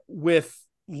bit with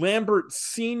Lambert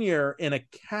Sr. in a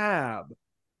cab,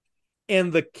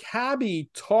 and the cabbie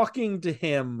talking to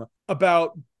him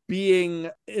about being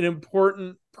an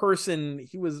important person.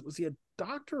 Was he a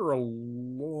doctor or a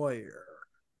lawyer?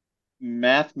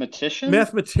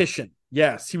 Mathematician.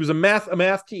 Yes, he was a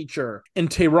math teacher in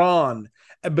Tehran,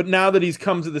 but now that he's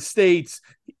come to the States,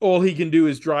 all he can do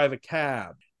is drive a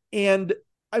cab. And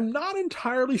I'm not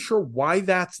entirely sure why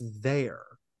that's there.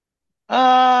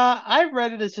 I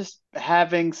read it as just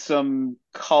having some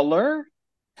color,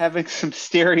 having some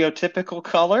stereotypical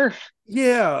color.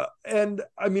 Yeah, and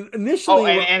I mean,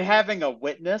 initially... and having a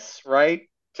witness, right?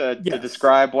 To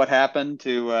describe what happened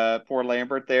to poor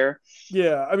Lambert there.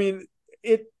 Yeah, I mean,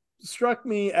 it struck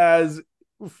me as,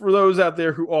 for those out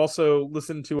there who also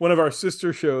listen to one of our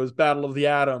sister shows, Battle of the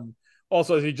Atom,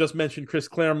 also, as you just mentioned, Chris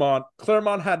Claremont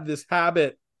had this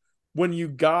habit when you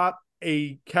got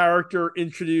a character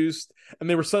introduced and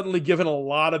they were suddenly given a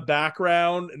lot of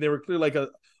background and they were clearly like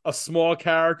a small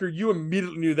character, you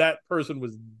immediately knew that person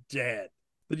was dead,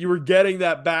 that you were getting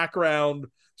that background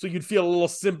so you'd feel a little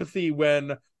sympathy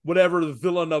when whatever the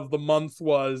villain of the month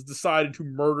was decided to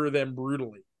murder them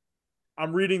brutally.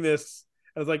 I'm reading this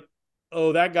and I was like,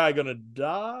 oh, that guy gonna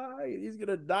die? He's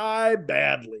gonna die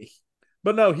badly.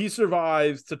 But no, he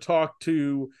survives to talk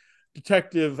to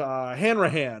Detective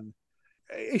Hanrahan,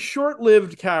 a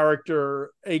short-lived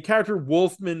character, a character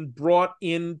Wolfman brought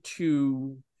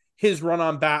into his run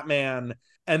on Batman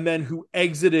and then who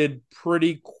exited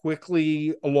pretty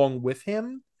quickly along with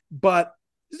him. But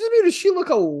does she look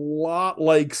a lot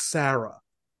like Sarah?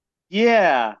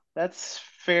 Yeah, that's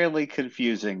fairly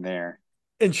confusing there.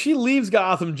 And she leaves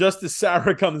Gotham just as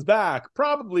Sarah comes back,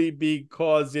 probably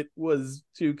because it was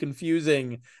too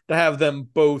confusing to have them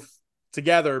both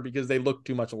together because they look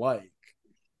too much alike.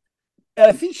 And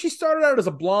I think she started out as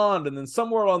a blonde and then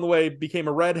somewhere along the way became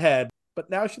a redhead, but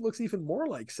now she looks even more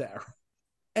like Sarah.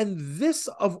 And this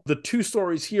of the two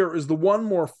stories here is the one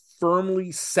more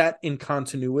firmly set in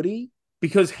continuity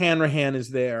because Hanrahan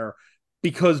is there,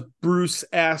 because Bruce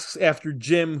asks after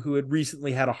Jim, who had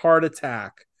recently had a heart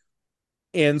attack.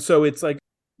 And so it's like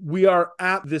we are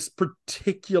at this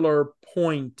particular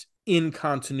point in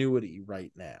continuity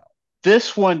right now.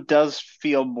 This one does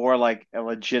feel more like a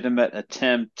legitimate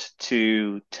attempt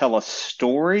to tell a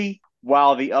story,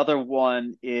 while the other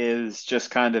one is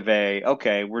just kind of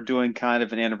okay, we're doing kind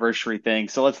of an anniversary thing,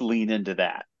 so let's lean into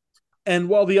that. And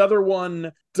while the other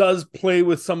one does play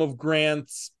with some of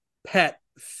Grant's pet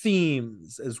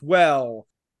themes as well,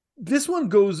 this one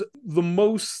goes the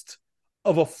most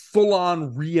of a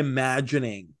full-on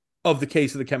reimagining of the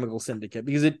case of the Chemical Syndicate,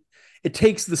 because it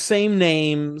takes the same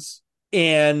names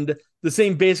and the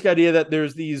same basic idea that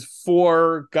there's these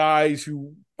four guys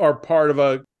who are part of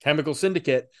a chemical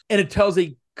syndicate, and it tells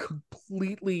a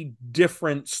completely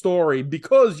different story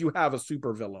because you have a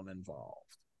supervillain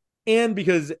involved. And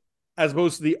because, as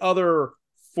opposed to the other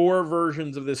four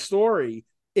versions of this story,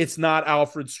 it's not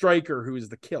Alfred Stryker who is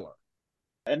the killer.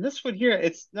 And this one here,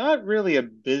 it's not really a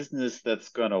business that's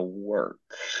going to work.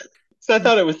 So I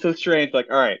thought it was so strange. Like,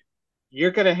 all right,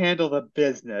 you're going to handle the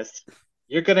business.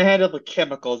 You're going to handle the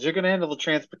chemicals. You're going to handle the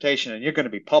transportation. And you're going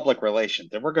to be public relations.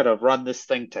 And we're going to run this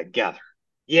thing together.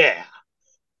 Yeah.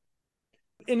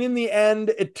 And in the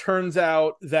end, it turns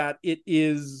out that it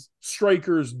is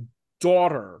Stryker's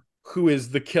daughter who is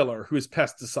the killer, who is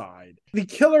Pesticide. The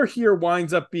killer here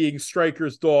winds up being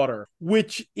Stryker's daughter,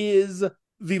 which is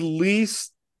the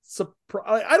least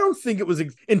I don't think it was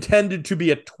intended to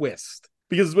be a twist,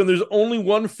 because when there's only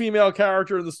one female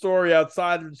character in the story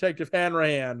outside of Detective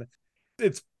Hanrahan,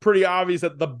 it's pretty obvious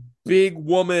that the big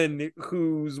woman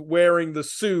who's wearing the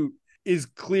suit is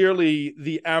clearly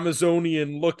the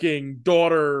Amazonian-looking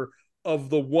daughter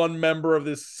of the one member of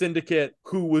this syndicate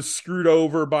who was screwed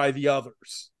over by the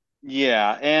others.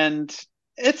 Yeah, and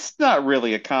it's not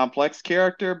really a complex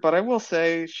character, but I will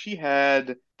say she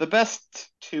had the best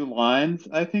two lines,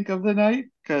 I think, of the night,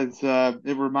 because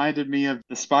it reminded me of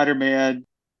the Spider-Man,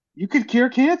 you could cure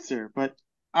cancer, but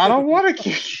I don't want to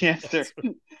cure cancer.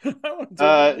 I want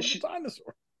to she,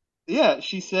 dinosaur. yeah,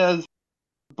 she says,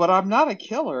 but I'm not a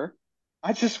killer.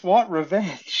 I just want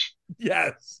revenge.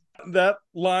 Yes. That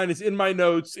line is in my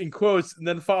notes in quotes and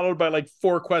then followed by like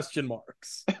 4 question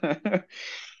marks.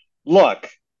 Look,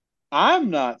 I'm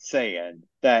not saying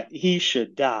that he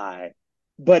should die,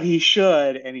 but he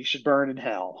should, and he should burn in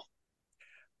hell.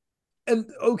 And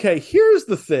okay, here's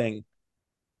the thing.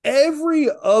 Every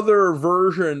other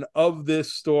version of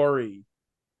this story,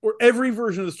 or every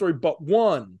version of the story but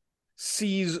one,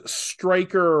 sees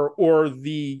Stryker or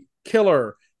the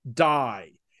killer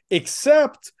die,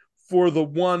 except for the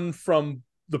one from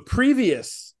the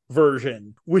previous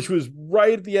version, which was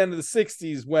right at the end of the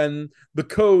 60s when the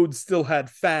code still had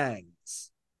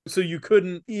fangs. So you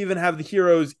couldn't even have the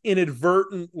heroes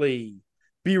inadvertently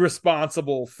be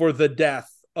responsible for the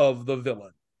death of the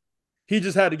villain. He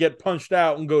just had to get punched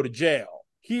out and go to jail.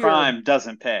 Here, crime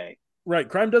doesn't pay. Right,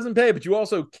 crime doesn't pay, but you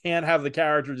also can't have the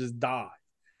character just die.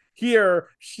 Here,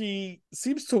 she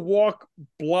seems to walk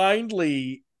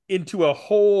blindly into a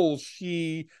hole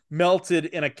she melted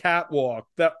in a catwalk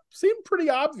that seemed pretty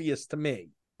obvious to me.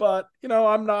 But,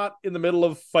 I'm not in the middle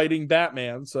of fighting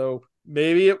Batman, so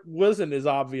maybe it wasn't as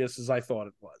obvious as I thought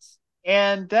it was.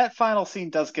 And that final scene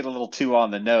does get a little too on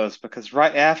the nose, because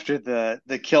right after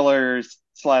the killers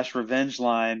 / revenge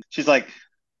line, she's like,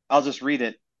 I'll just read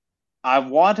it. I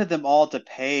wanted them all to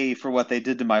pay for what they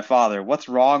did to my father. What's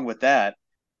wrong with that?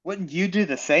 Wouldn't you do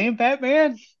the same,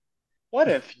 Batman? What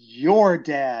if your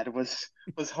dad was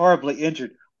horribly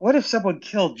injured? What if someone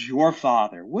killed your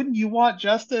father? Wouldn't you want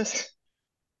justice?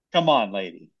 Come on,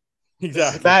 lady. Exactly.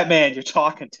 This is Batman you're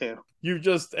talking to. You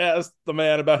just asked the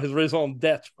man about his raison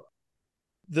d'etre.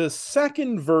 The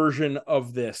second version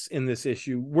of this in this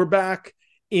issue, we're back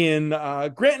in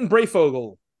Grant and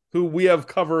Breyfogle, who we have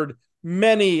covered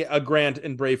many a Grant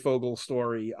and Breyfogle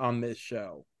story on this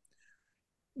show.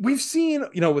 We've seen,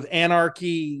 with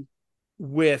Anarchy,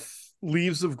 with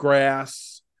Leaves of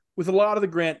Grass, with a lot of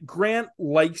the Grant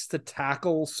likes to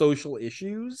tackle social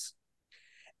issues.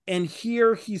 And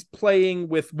here he's playing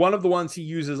with one of the ones he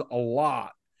uses a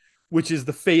lot, which is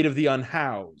the fate of the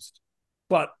unhoused,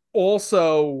 but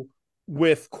also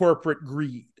with corporate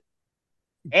greed.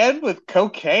 And with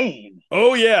cocaine.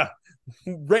 Oh, yeah.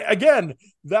 Again,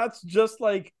 that's just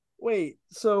like, wait,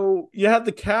 so you had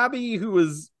the cabbie who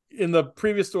was in the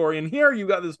previous story, and here you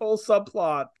got this whole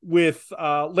subplot with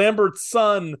Lambert's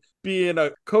son being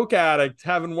a coke addict,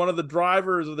 having one of the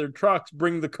drivers of their trucks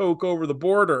bring the coke over the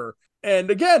border. And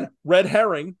again, red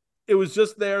herring. It was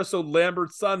just there so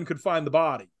Lambert's son could find the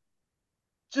body.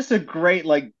 Just a great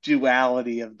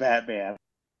duality of Batman.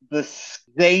 The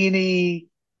zany,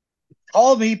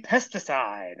 call me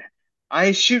pesticide.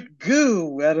 I shoot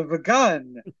goo out of a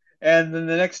gun. And then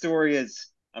the next story is,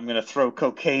 I'm going to throw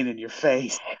cocaine in your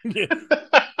face. I'm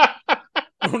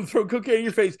going to throw cocaine in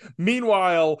your face.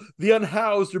 Meanwhile, the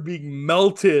unhoused are being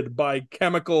melted by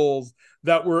chemicals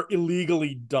that were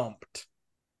illegally dumped.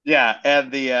 Yeah,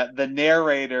 and the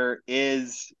narrator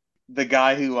is the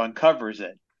guy who uncovers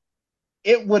it.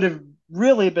 It would have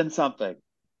really been something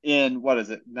in,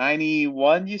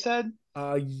 91, you said?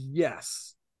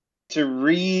 Yes. To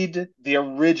read the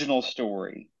original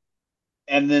story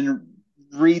and then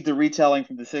read the retelling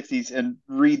from the 60s and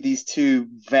read these two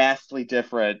vastly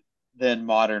different than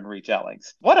modern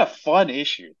retellings. What a fun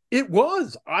issue. It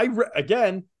was. I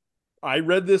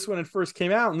read this when it first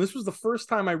came out, and this was the first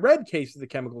time I read Case of the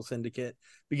Chemical Syndicate,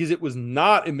 because it was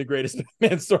not in the greatest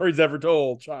Batman stories ever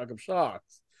told, Shock of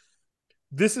Shocks.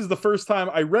 This is the first time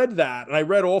I read that, and I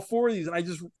read all 4 of these,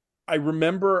 and I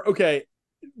remember, okay,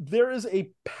 there is a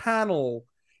panel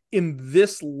in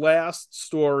this last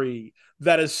story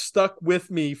that has stuck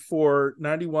with me for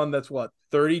 91, that's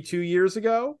 32 years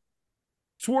ago?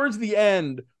 Towards the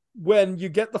end, when you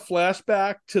get the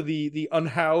flashback to the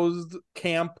unhoused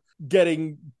camp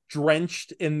getting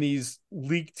drenched in these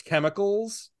leaked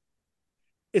chemicals,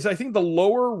 is I think the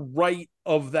lower right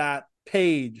of that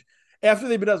page, after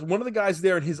they've been done, one of the guys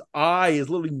there and his eye is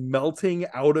literally melting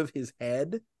out of his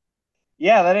head.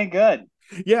 Yeah, that ain't good.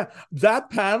 Yeah, that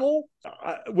panel,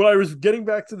 when I was getting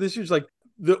back to this, like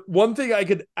the one thing I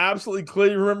could absolutely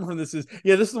clearly remember from this is,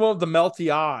 yeah, this is the one with the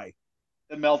melty eye.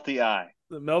 The Melty Eye.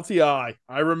 The melty eye.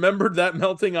 I remembered that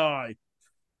melting eye.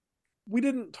 We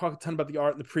didn't talk a ton about the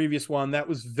art in the previous one. That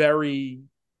was very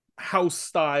house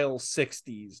style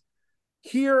 60s.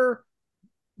 Here,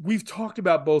 we've talked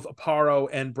about both Aparo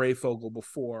and Breyfogle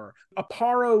before.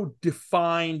 Aparo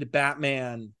defined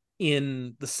Batman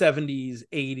in the 70s,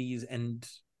 80s, and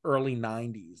early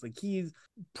 90s. Like, he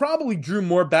probably drew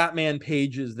more Batman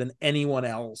pages than anyone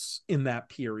else in that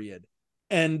period.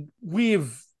 And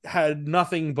we've had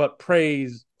nothing but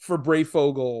praise for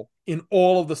Breyfogle in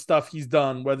all of the stuff he's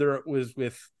done, whether it was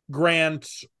with Grant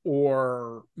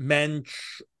or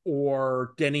Mensch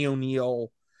or Denny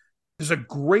O'Neil. There's a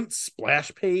great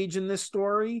splash page in this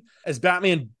story as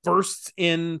Batman bursts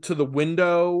into the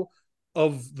window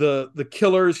of the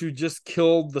killers who just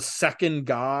killed the second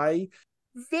guy.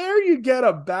 There you get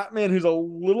a Batman who's a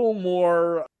little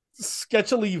more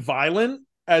sketchily violent,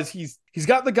 as he's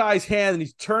got the guy's hand and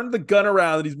he's turned the gun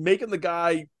around and he's making the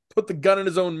guy put the gun in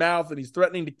his own mouth and he's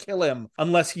threatening to kill him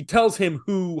unless he tells him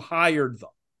who hired them.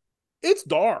 It's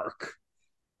dark.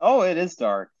 Oh, it is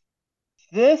dark.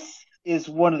 This is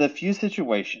one of the few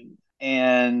situations,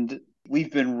 and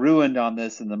we've been ruined on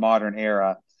this in the modern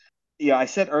era. Yeah, I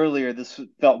said earlier this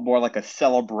felt more like a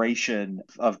celebration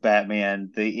of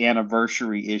Batman, the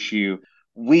anniversary issue.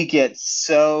 We get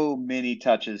so many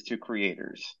touches to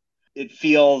creators. It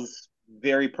feels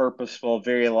very purposeful,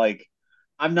 very like,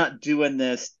 I'm not doing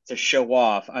this to show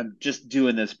off. I'm just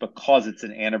doing this because it's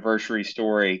an anniversary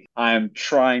story. I'm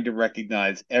trying to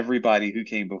recognize everybody who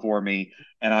came before me,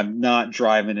 and I'm not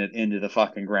driving it into the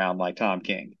fucking ground like Tom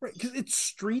King. Right, because it's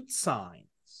street signs.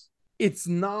 It's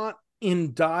not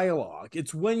in dialogue.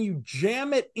 It's when you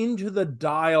jam it into the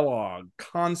dialogue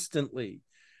constantly.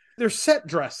 They're set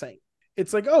dressing.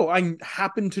 It's like, oh, I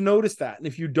happen to notice that. And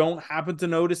if you don't happen to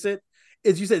notice it,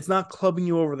 as you said, it's not clubbing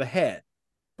you over the head.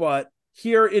 But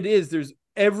here it is. There's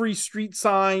every street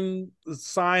sign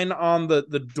on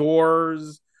the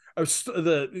doors,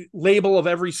 the label of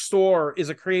every store is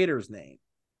a creator's name.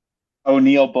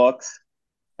 O'Neill Books.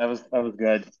 That was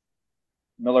good.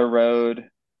 Miller Road.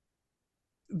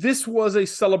 This was a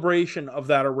celebration of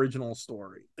that original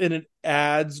story, and it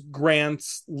adds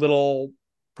Grant's little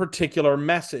particular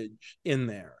message in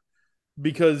there,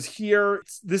 because here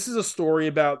this is a story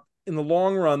about, in the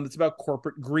long run, that's about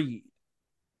corporate greed.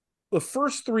 The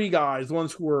first three guys, the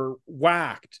ones who were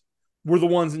whacked, were the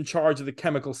ones in charge of the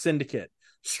chemical syndicate.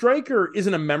 Stryker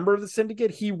isn't a member of the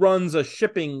syndicate. He runs a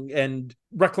shipping and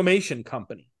reclamation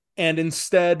company. And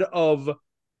instead of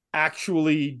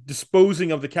actually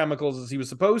disposing of the chemicals as he was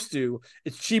supposed to,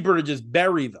 it's cheaper to just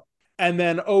bury them. And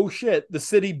then, oh shit, the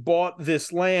city bought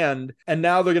this land and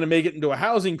now they're going to make it into a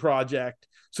housing project.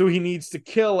 So he needs to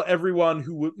kill everyone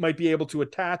who might be able to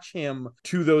attach him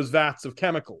to those vats of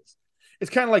chemicals. It's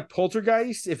kind of like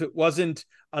Poltergeist if it wasn't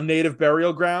a native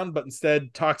burial ground, but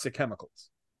instead toxic chemicals.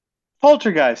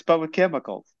 Poltergeist, but with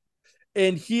chemicals.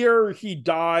 And here he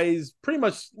dies pretty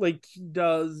much like he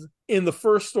does in the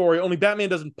first story, only Batman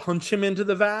doesn't punch him into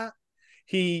the vat.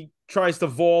 He tries to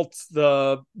vault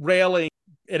the railing.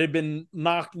 It had been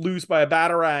knocked loose by a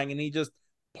batarang, and he just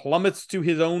plummets to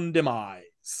his own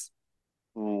demise.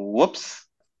 Whoops.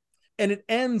 And it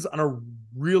ends on a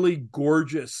really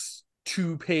gorgeous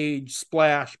 2-page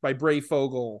splash by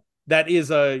Breyfogle. That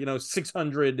is a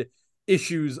 600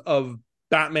 issues of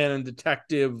Batman and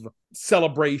Detective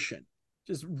celebration.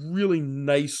 Just really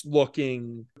nice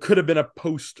looking. Could have been a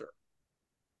poster.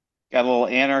 Got a little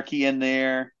anarchy in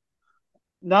there.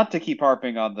 Not to keep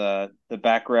harping on the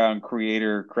background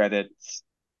creator credits.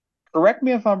 Correct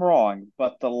me if I'm wrong,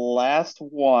 but the last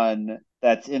one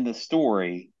that's in the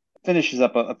story finishes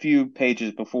up a few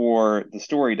pages before the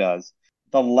story does.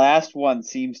 The last one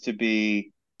seems to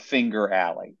be Finger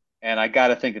Alley, and I got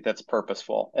to think that that's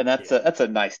purposeful, and that's a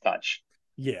nice touch.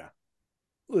 Yeah,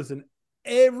 listen,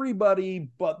 everybody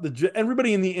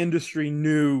in the industry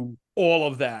knew all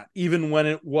of that, even when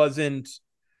it wasn't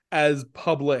as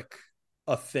public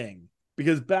a thing.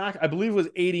 Because back, I believe it was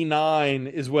 89,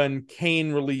 is when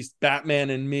Kane released Batman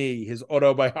and Me, his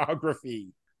autobiography.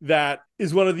 That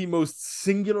is one of the most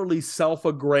singularly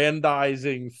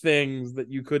self-aggrandizing things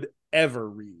that you could ever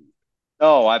read.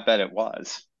 Oh, I bet it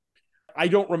was. I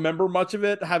don't remember much of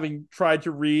it, having tried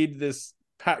to read this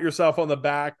pat yourself on the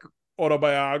back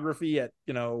autobiography at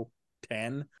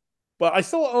 10, but I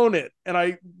still own it, and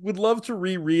I would love to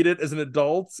reread it as an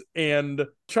adult and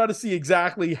try to see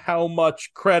exactly how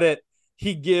much credit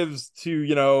he gives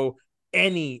to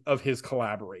any of his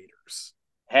collaborators.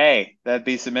 Hey, that'd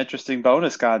be some interesting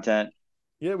bonus content.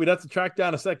 Yeah, we'd have to track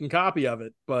down a second copy of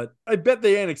it, but I bet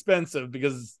they ain't expensive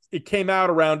because it came out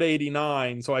around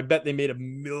 89, so I bet they made a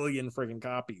million freaking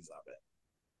copies of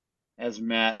it. As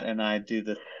Matt and I do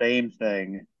the same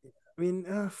thing. I mean,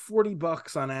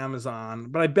 $40 on Amazon,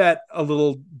 but I bet a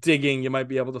little digging you might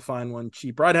be able to find one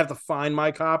cheaper. I'd have to find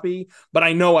my copy, but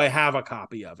I know I have a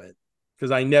copy of it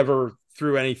because I never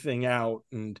threw anything out,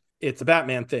 and it's a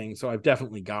Batman thing, so I've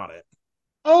definitely got it.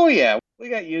 Oh yeah, we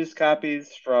got used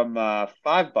copies from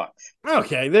 $5.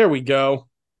 Okay, there we go.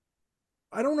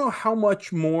 I don't know how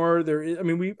much more there is. I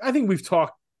mean, I think we've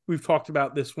talked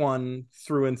about this one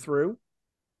through and through.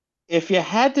 If you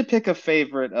had to pick a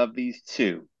favorite of these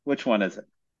two, which one is it?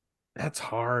 That's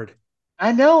hard.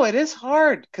 I know it is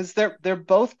hard because they're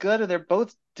both good and they're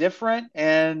both different,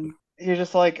 and you're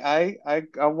just like I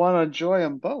want to enjoy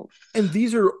them both. And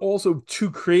these are also two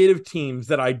creative teams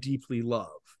that I deeply love.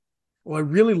 Well, I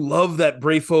really love that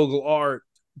Breyfogle art,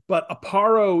 but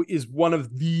Aparo is one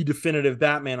of the definitive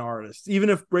Batman artists.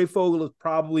 Even if Breyfogle is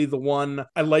probably the one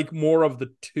I like more of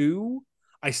the two,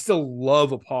 I still love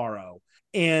Aparo.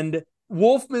 And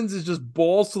Wolfman's is just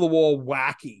balls to the wall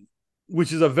wacky,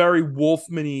 which is a very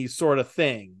Wolfman-y sort of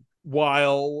thing,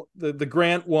 while the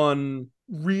Grant one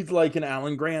reads like an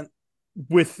Alan Grant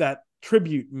with that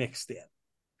tribute mixed in.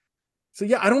 So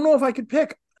yeah, I don't know if I could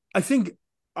pick. I think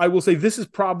I will say this is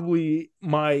probably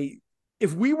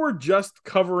if we were just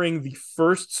covering the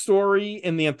first story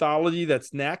in the anthology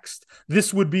that's next,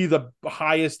 this would be the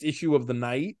highest issue of the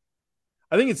night.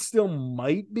 I think it still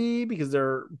might be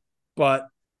but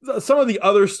some of the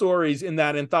other stories in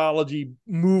that anthology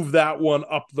move that one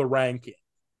up the ranking.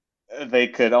 They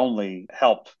could only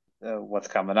help what's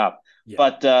coming up. Yeah.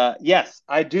 But yes,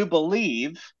 I do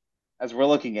believe, as we're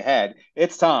looking ahead,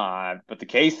 it's time to put the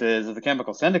cases of the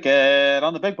Chemical Syndicate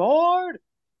on the big board.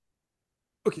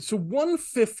 Okay, so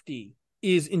 150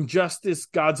 is Injustice,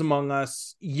 Gods Among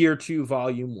Us, Year 2,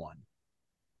 Volume 1.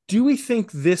 Do we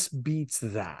think this beats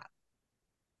that?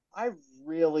 I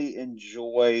really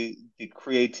enjoy the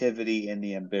creativity and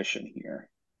the ambition here.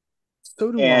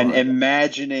 So do and I.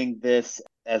 imagining this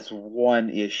as one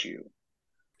issue,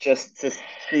 just to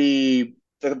see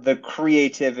the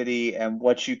creativity and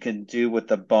what you can do with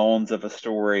the bones of a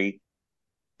story.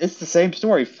 It's the same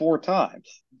story 4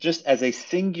 times, just as a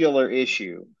singular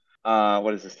issue.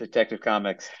 What is this? Detective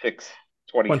Comics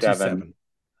 627. 27.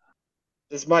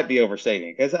 This might be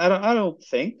overstating because I don't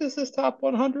think this is top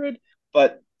 100,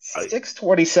 but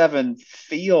 627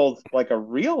 feels like a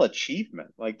real achievement.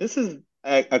 Like this is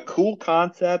a cool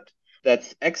concept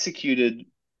that's executed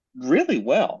really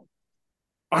well.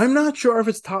 I'm not sure if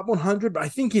it's top 100, but I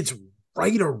think it's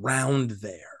right around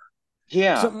there.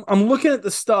 Yeah. So I'm looking at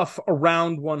the stuff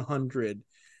around 100,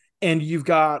 and you've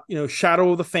got,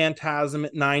 Shadow of the Phantasm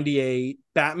at 98,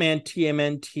 Batman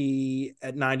TMNT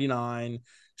at 99,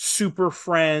 Super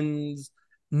Friends,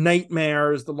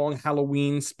 Nightmares, the Long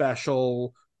Halloween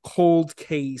Special, Cold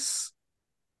Case,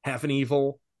 Half an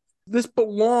Evil. This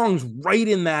belongs right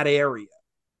in that area.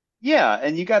 Yeah,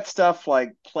 and you got stuff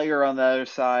like Player on the Other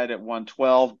Side at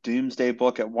 112, Doomsday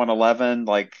Book at 111.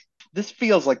 Like, this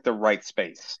feels like the right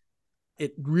space.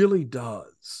 It really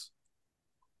does.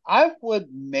 I would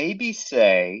maybe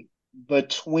say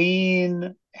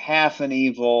between Half an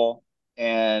Evil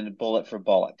and Bullet for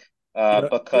Bullock,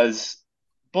 because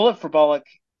Bullet for Bullock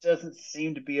doesn't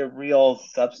seem to be a real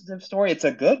substantive story. It's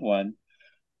a good one,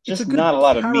 just not a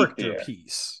lot of meat there.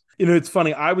 Piece. It's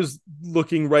funny. I was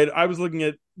looking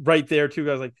at right there too.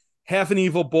 I was like, Half an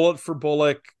Evil, Bullet for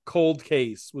Bullock, Cold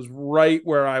Case was right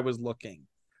where I was looking.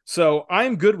 So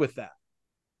I'm good with that.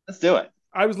 Let's do it.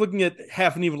 I was looking at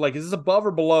Half an Evil, like, is this above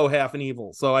or below Half an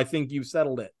Evil? So I think you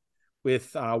settled it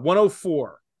with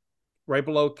 104, right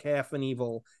below Half an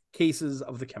Evil, Cases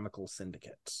of the Chemical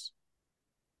Syndicates.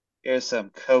 Here's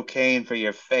some cocaine for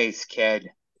your face, kid.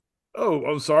 Oh,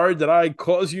 I'm sorry. Did I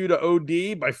cause you to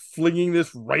OD by flinging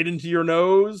this right into your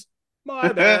nose?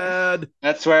 My bad.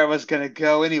 That's where I was going to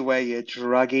go anyway, you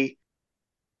druggie.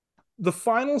 The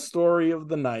final story of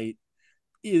the night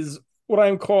is what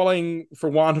I'm calling, for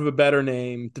want of a better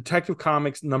name, Detective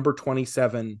Comics number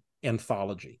 27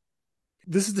 Anthology.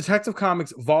 This is Detective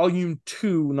Comics Volume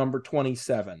 2, number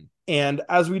 27. And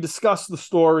as we discuss the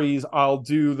stories, I'll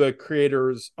do the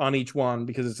creators on each one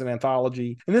because it's an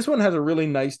anthology. And this one has a really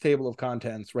nice table of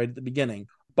contents right at the beginning.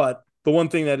 But the one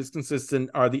thing that is consistent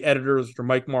are the editors, which are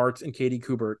Mike Marks and Katie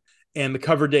Kubert. And the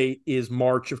cover date is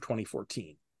March of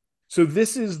 2014. So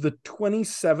this is the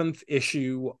 27th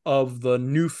issue of the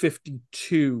New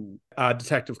 52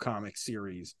 Detective Comics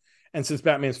series. And since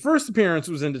Batman's first appearance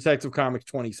was in Detective Comics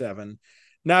 27,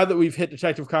 now that we've hit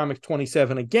Detective Comics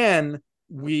 27 again,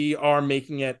 we are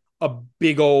making it a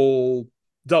big old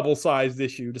double-sized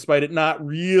issue, despite it not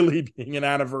really being an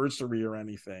anniversary or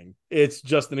anything. It's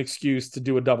just an excuse to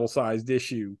do a double-sized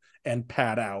issue and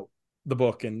pad out the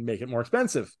book and make it more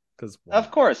expensive. Because Of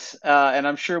course. And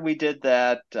I'm sure we did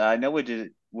that. I know we did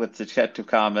it with Detective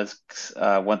Comics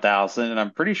 1000, and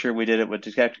I'm pretty sure we did it with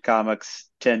Detective Comics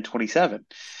 1027.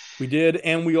 we did,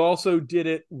 and we also did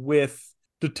it with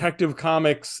Detective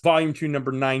Comics Volume 2,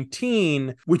 number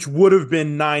 19, which would have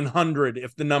been 900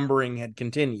 if the numbering had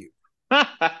continued.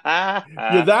 Yeah,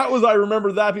 that was, I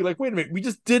remember that being like, wait a minute, we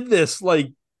just did this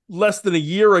like less than a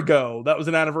year ago. That was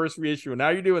an anniversary issue, and now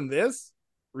you're doing this?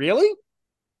 Really?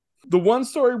 The one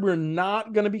story we're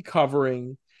not going to be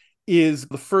covering is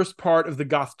the first part of the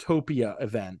Gothtopia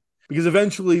event, because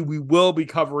eventually we will be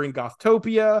covering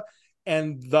Gothtopia,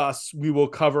 and thus we will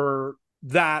cover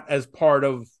that as part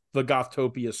of the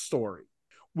Gothtopia story.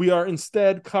 We are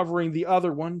instead covering the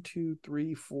other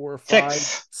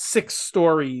 6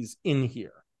 stories in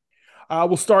here.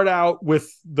 We'll start out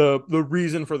with the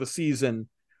reason for the season.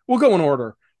 We'll go in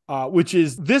order, which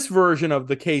is this version of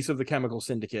The Case of the Chemical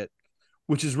Syndicate,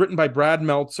 which is written by Brad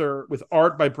Meltzer with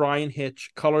art by Brian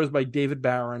Hitch, colors by David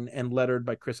Barron, and lettered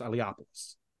by Chris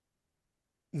Aliopoulos.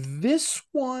 This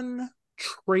one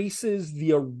traces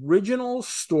the original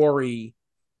story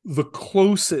the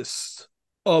closest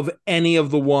of any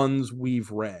of the ones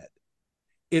we've read.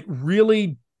 It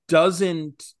really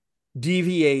doesn't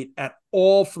deviate at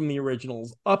all from the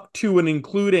originals, up to and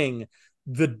including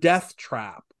the death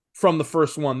trap from the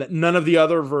first one that none of the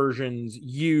other versions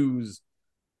use.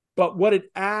 But what it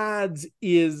adds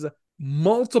is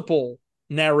multiple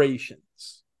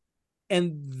narrations.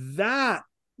 And that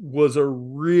was a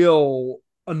real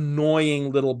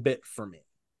annoying little bit for me.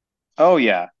 Oh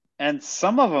yeah. And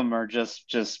some of them are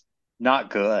just not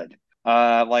good.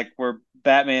 Like where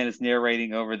Batman is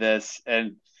narrating over this,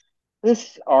 and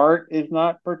this art is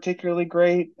not particularly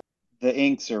great. The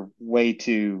inks are way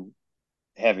too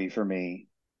heavy for me.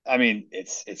 I mean,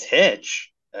 it's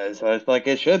Hitch, so it's like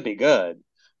it should be good,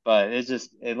 but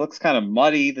it looks kind of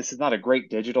muddy. This is not a great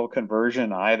digital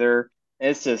conversion either.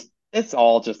 It's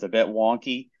all just a bit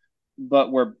wonky.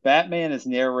 But where Batman is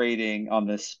narrating on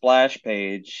this splash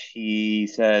page, he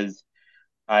says,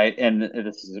 and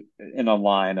this is in a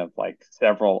line of like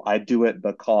several, I do it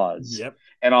because. Yep.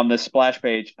 And on this splash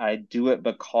page, I do it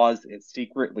because it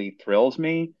secretly thrills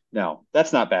me. No,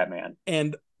 that's not Batman.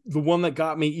 And the one that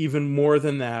got me even more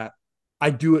than that, I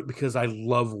do it because I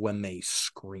love when they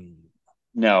scream.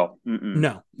 No.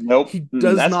 No. Nope. He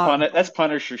does That's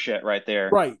Punisher shit right there.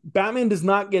 Right. Batman does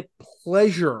not get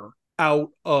pleasure out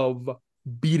of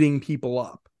beating people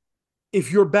up.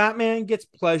 If your Batman gets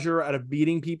pleasure out of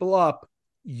beating people up,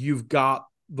 you've got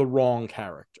the wrong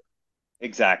character.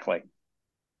 Exactly.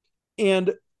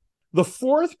 And the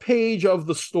 4th page of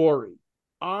the story,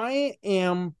 I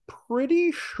am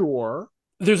pretty sure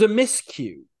there's a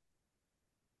miscue.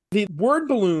 The word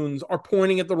balloons are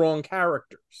pointing at the wrong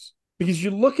characters. Because you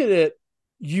look at it,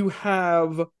 you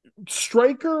have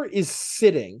Stryker is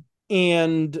sitting,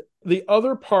 and the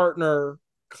other partner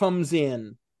comes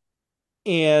in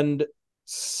and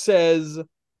says,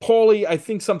 Paulie, I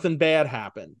think something bad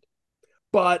happened.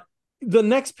 But the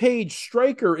next page,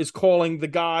 Stryker is calling the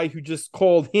guy who just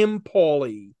called him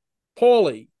Paulie.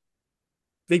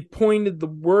 They pointed the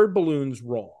word balloons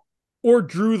wrong, or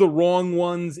drew the wrong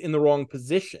ones in the wrong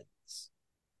positions.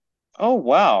 Oh,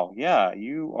 wow. Yeah,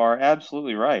 you are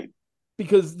absolutely right.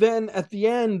 Because then at the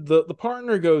end, the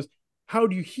partner goes, how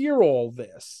do you hear all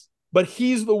this? But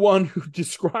he's the one who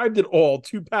described it all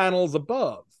 2 panels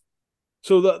above.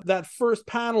 So that first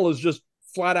panel is just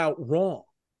flat out wrong.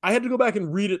 I had to go back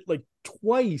and read it like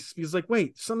twice because like,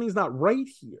 wait, something's not right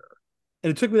here.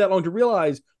 And it took me that long to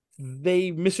realize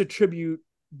they misattribute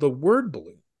the word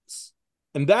balloons.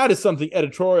 And that is something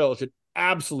editorial should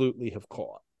absolutely have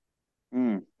caught.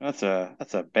 That's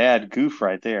a bad goof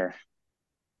right there.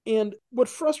 And what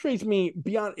frustrates me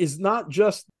beyond is not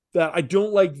just that I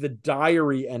don't like the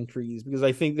diary entries because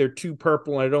I think they're too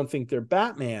purple and I don't think they're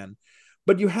Batman.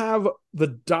 But you have the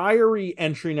diary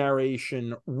entry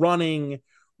narration running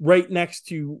right next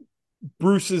to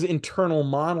Bruce's internal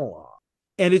monologue.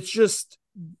 And it's just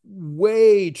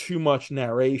way too much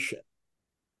narration.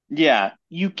 Yeah,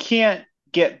 you can't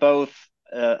get both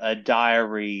a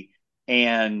diary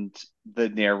and the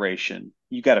narration.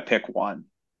 You got to pick one.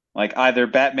 Like either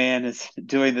Batman is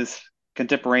doing this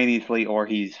contemporaneously or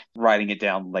he's writing it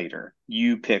down later.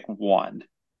 You pick one.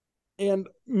 And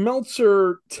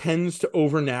Meltzer tends to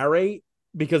over narrate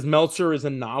because Meltzer is a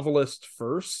novelist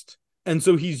first. And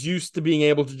so he's used to being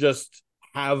able to just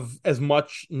have as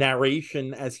much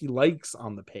narration as he likes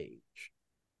on the page.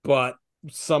 But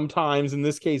sometimes, in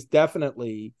this case,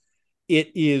 definitely,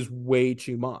 it is way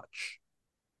too much.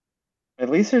 At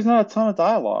least there's not a ton of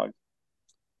dialogue.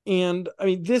 And I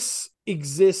mean, this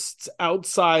exists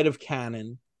outside of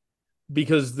canon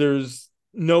because there's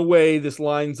no way this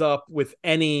lines up with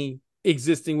any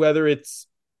existing, whether it's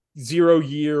 0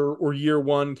 year or year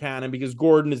one canon, because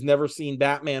Gordon has never seen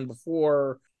Batman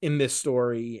before in this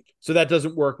story. So that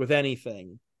doesn't work with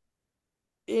anything.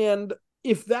 And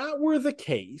if that were the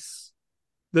case,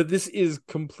 that this is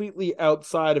completely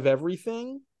outside of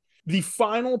everything, the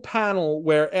final panel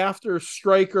where after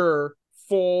Stryker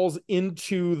falls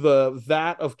into the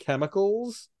vat of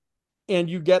chemicals and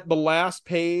you get the last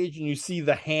page and you see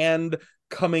the hand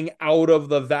coming out of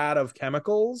the vat of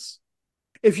chemicals,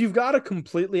 if you've got a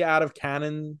completely out of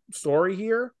canon story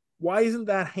here, why isn't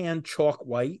that hand chalk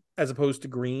white as opposed to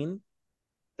green?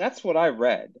 That's what I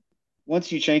read.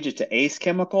 Once you change it to Ace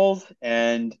Chemicals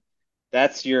and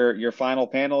that's your final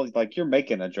panel, like you're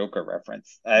making a Joker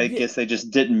reference. I Yeah, guess they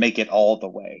just didn't make it all the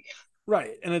way.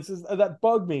 right. And it's just, that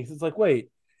bugged me. It's like, wait,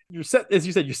 you're set, as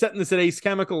you said, you're setting this at Ace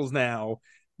Chemicals now.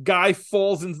 Guy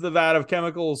falls into the vat of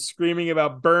chemicals screaming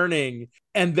about burning,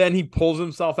 and then he pulls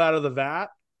himself out of the vat.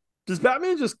 Does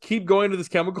Batman just keep going to this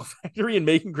chemical factory and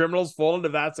making criminals fall into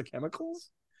vats of chemicals?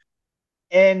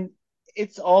 And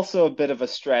it's also a bit of a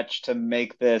stretch to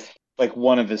make this like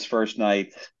one of his first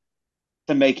nights,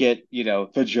 to make it,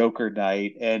 the Joker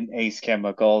night and Ace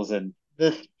Chemicals. And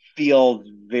this feels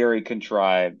very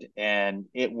contrived. And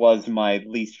it was my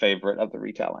least favorite of the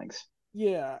retellings.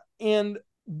 Yeah. And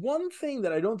one thing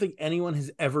that I don't think anyone has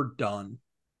ever done,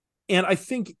 and I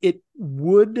think it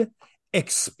would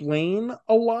explain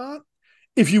a lot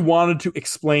if you wanted to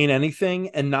explain anything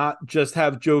and not just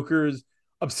have Joker's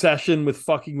obsession with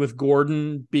fucking with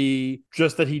Gordon be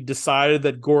just that he decided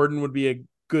that Gordon would be a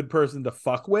good person to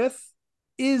fuck with,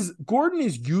 is Gordon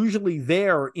is usually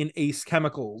there in Ace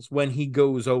Chemicals when he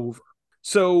goes over.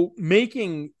 So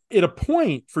making it a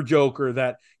point for Joker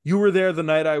that you were there the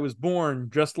night I was born,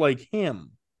 just like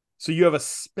him. So you have a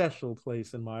special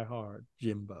place in my heart,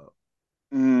 Jimbo.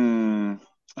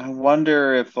 I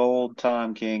wonder if old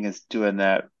Tom King is doing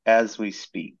that as we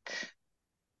speak.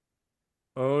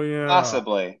 Oh yeah,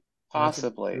 Possibly. that's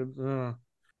a Possibly. good.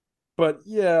 But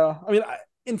yeah, I mean,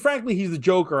 and frankly, he's the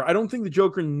Joker. I don't think the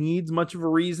Joker needs much of a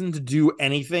reason to do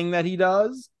anything that he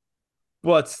does,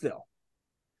 but still.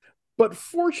 But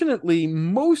fortunately,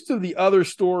 most of the other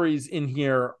stories in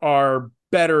here are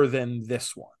better than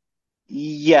this one.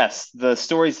 Yes, the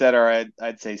stories that are,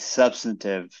 I'd say,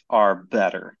 substantive are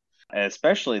better,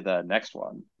 especially the next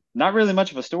one. Not really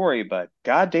much of a story, but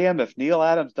goddamn if Neil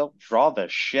Adams don't draw the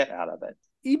shit out of it.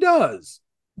 He does.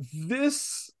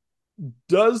 This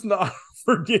does not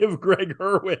forgive Greg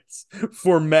Hurwitz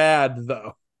for Mad,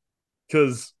 though,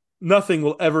 because nothing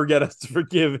will ever get us to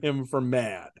forgive him for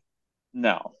Mad.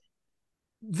 No.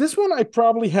 This one I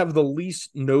probably have the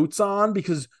least notes on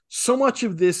because so much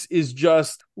of this is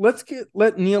just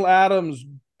let Neil Adams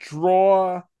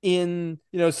draw in,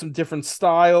 some different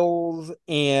styles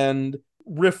and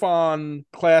riff on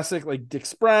classic like Dick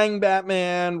Sprang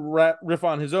Batman, riff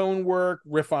on his own work,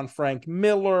 riff on Frank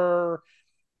Miller,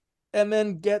 and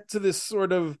then get to this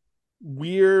sort of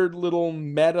weird little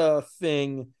meta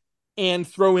thing and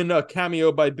throw in a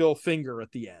cameo by Bill Finger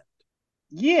at the end.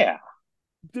 Yeah.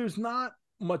 There's not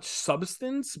much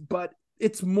substance, but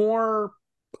it's more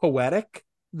poetic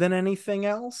than anything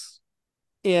else.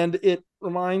 And it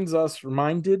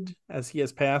reminded, as he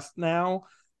has passed now,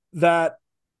 that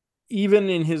even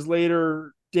in his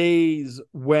later days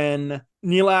when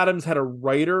Neil Adams had a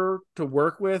writer to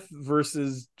work with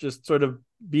versus just sort of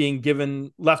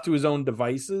being left to his own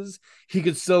devices, he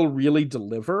could still really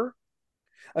deliver.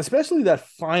 Especially that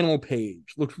final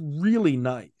page looked really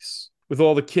nice with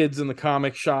all the kids in the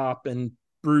comic shop and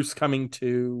Bruce coming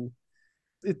to.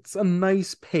 It's a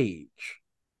nice page.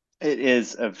 It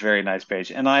is a very nice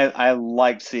page. And I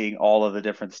like seeing all of the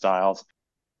different styles.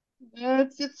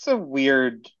 It's a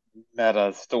weird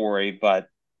meta story, but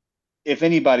if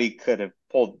anybody could have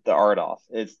pulled the art off,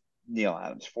 it's Neil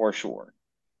Adams for sure.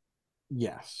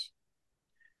 Yes.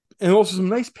 And also some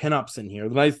nice pinups in here.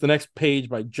 The next page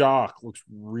by Jock looks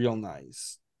real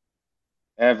nice.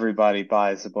 Everybody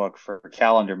buys the book for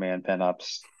Calendar Man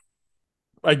pinups.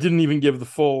 I didn't even give the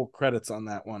full credits on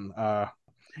that one.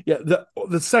 Yeah,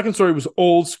 the second story was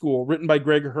Old School, written by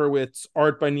Greg Hurwitz,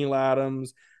 art by Neil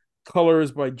Adams,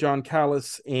 colors by John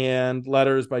Callis, and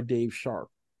letters by Dave Sharp.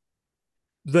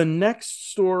 The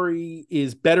next story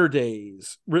is Better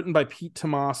Days, written by Pete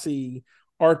Tomasi,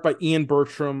 art by Ian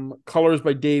Bertram, colors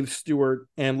by Dave Stewart,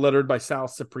 and lettered by Sal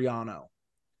Cipriano.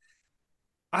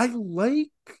 I like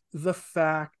the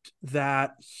fact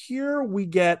that here we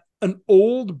get an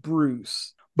old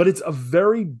Bruce, but it's a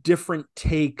very different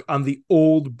take on the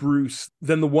old Bruce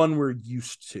than the one we're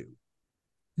used to.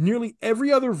 Nearly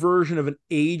every other version of an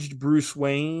aged Bruce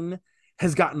Wayne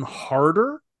has gotten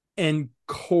harder and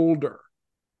colder.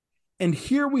 And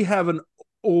here we have an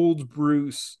old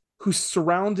Bruce who's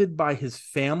surrounded by his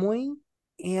family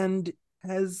and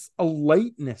has a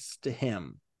lightness to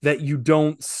him that you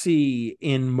don't see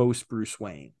in most Bruce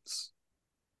Waynes.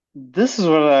 This is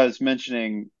what I was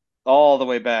mentioning all the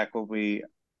way back when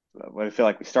I feel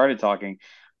like we started talking.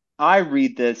 I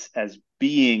read this as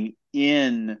being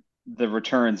in the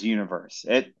Returns universe.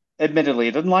 It admittedly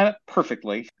it doesn't line up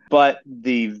perfectly, but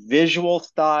the visual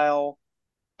style,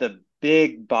 the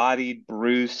big bodied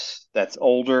Bruce that's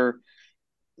older,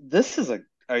 this is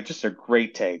just a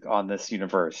great take on this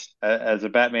universe as a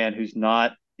Batman who's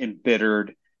not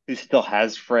embittered, who still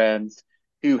has friends,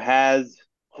 who has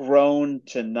grown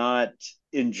to not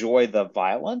enjoy the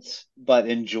violence, but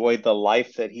enjoy the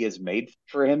life that he has made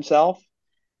for himself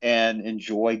and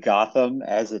enjoy Gotham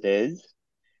as it is.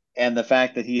 And the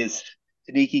fact that he is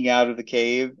sneaking out of the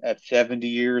cave at 70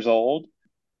 years old.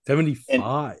 And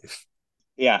 75.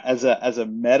 yeah, as a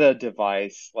meta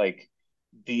device, like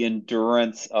the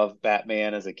endurance of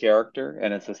Batman as a character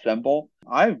and as a symbol.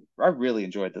 I really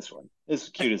enjoyed this one. It's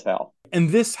cute as hell.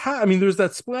 And I mean, there's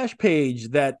that splash page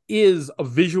that is a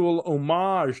visual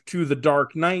homage to the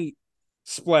Dark Knight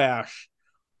splash,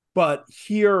 but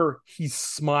here he's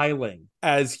smiling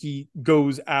as he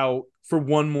goes out for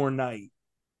one more night.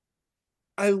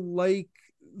 I like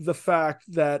the fact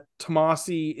that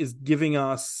Tomasi is giving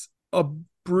us a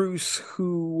Bruce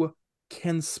who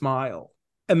can smile.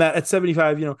 And that at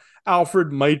 75,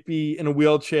 Alfred might be in a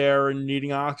wheelchair and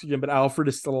needing oxygen, but Alfred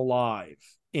is still alive.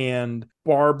 And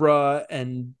Barbara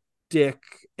and Dick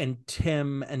and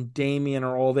Tim and Damian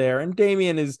are all there. And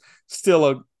Damian is still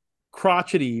a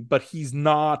crotchety, but he's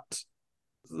not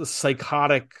the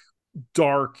psychotic,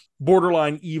 dark,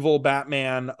 borderline evil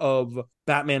Batman of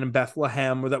Batman in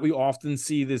Bethlehem, or that we often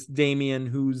see this Damian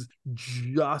who's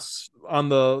just on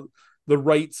the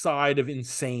right side of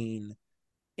insane.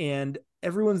 And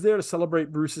everyone's there to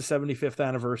celebrate Bruce's 75th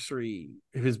anniversary,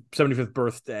 his 75th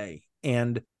birthday.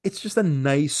 And it's just a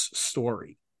nice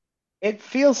story. It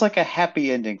feels like a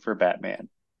happy ending for Batman.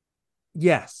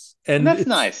 Yes. And that's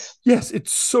nice. Yes,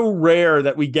 it's so rare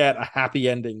that we get a happy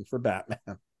ending for Batman.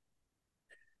 The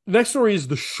next story is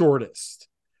the shortest.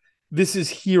 This is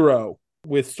Hero,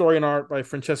 with story and art by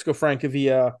Francesco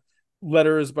Francavilla,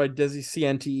 letters by Desi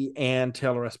Cienti and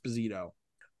Taylor Esposito.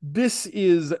 This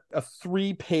is a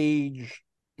 3-page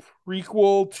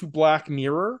prequel to Black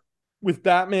Mirror, with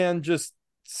Batman just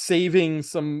saving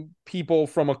some people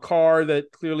from a car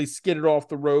that clearly skidded off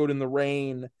the road in the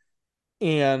rain.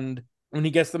 And when he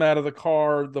gets them out of the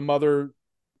car, the mother,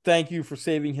 thank you for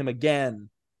saving him again.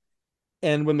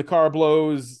 And when the car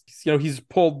blows, he's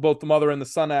pulled both the mother and the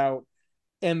son out.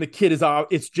 And the kid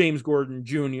it's James Gordon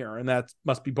Jr., and that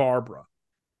must be Barbara.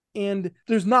 And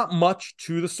there's not much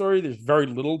to the story. There's very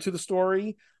little to the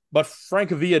story, but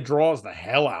Francavilla draws the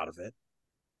hell out of it.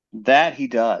 That he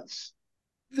does.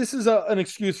 This is an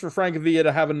excuse for Francavilla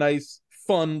to have a nice,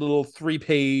 fun little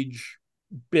 3-page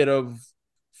bit of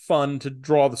fun to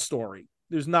draw the story.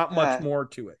 There's not much more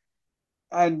to it.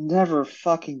 I never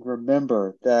fucking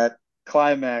remember that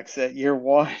climax at year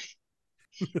one.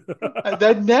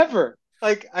 I never.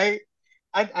 Like I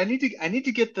need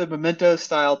to get the Memento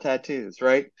style tattoos,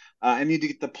 right? I need to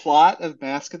get the plot of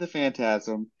Mask of the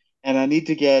Phantasm, and I need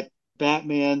to get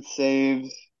Batman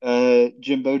saves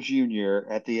Jimbo Jr.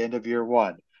 at the end of year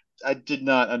one. I did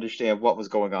not understand what was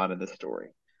going on in this story.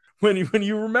 When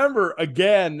you remember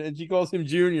again, and she calls him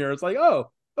Junior, it's like, oh,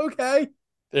 okay,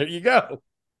 there you go.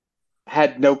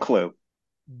 Had no clue.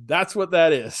 That's what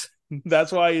that is.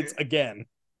 That's why it's again.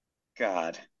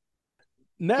 God.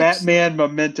 Next, Batman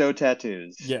Memento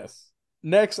tattoos. Yes.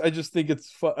 Next, I just think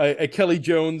it's a Kelly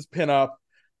Jones pinup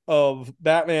of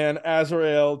Batman,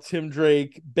 Azrael, Tim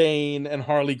Drake, Bane, and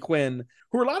Harley Quinn,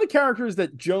 who are a lot of characters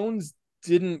that Jones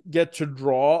didn't get to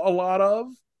draw a lot of.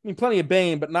 I mean, plenty of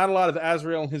Bane, but not a lot of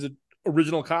Azrael in his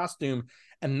original costume,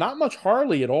 and not much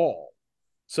Harley at all.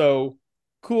 So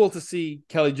cool to see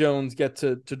Kelly Jones get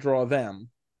to draw them.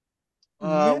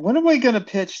 When are we going to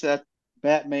pitch that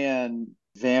Batman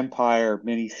vampire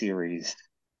miniseries?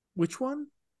 Which one?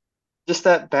 Just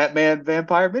that Batman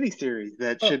vampire miniseries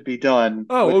that should be done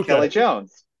with okay. Kelly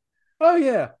Jones. Oh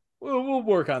yeah, we'll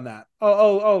work on that.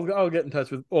 I'll get in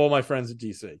touch with all my friends at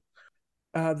DC.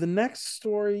 The next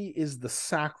story is The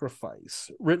Sacrifice,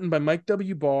 written by Mike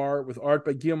W. Barr, with art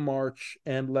by Guillaume March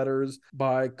and letters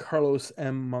by Carlos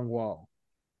M. Mangual.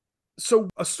 So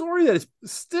a story that is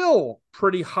still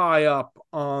pretty high up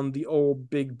on the old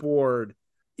big board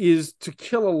is To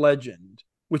Kill a Legend,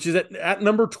 which is at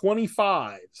number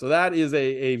 25. So that is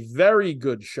a very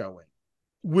good showing,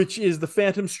 which is the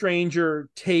Phantom Stranger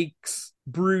takes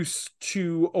Bruce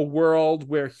to a world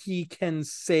where he can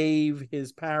save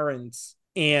his parents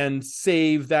and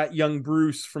save that young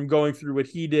Bruce from going through what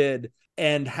he did,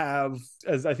 and have,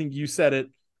 as I think you said it,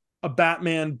 a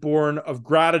Batman born of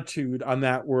gratitude on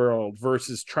that world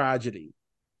versus tragedy.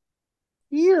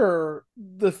 Here,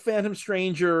 the Phantom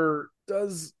Stranger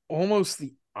does almost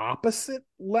the opposite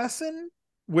lesson,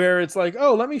 where it's like,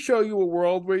 oh, let me show you a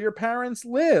world where your parents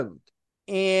lived,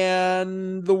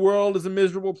 and the world is a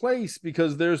miserable place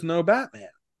because there's no Batman.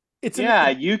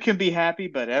 You can be happy,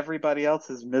 but everybody else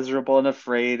is miserable and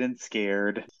afraid and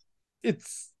scared.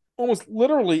 It's almost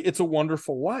literally, It's a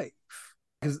Wonderful Life.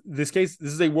 Because in this case,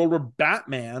 this is a world where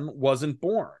Batman wasn't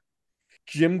born.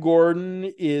 Jim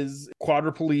Gordon is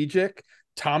quadriplegic.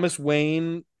 Thomas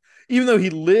Wayne, even though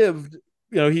he lived,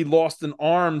 he lost an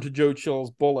arm to Joe Chill's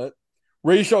bullet.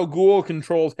 Ra's al Ghul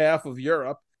controls half of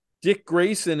Europe. Dick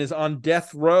Grayson is on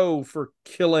death row for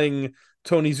killing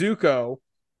Tony Zuko.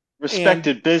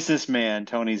 Respected businessman,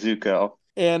 Tony Zuko.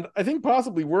 And I think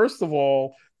possibly worst of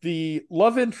all, the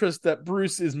love interest that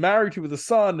Bruce is married to with a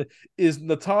son is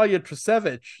Natalia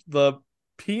Trasevich, the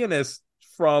pianist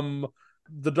from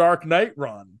the Dark Knight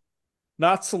run.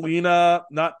 Not Selena,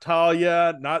 not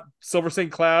Talia, not Silver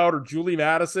St. Cloud or Julie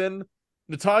Madison.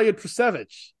 Natalia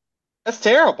Trasevich. That's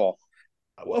terrible.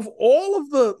 Of all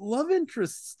of the love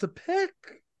interests to pick.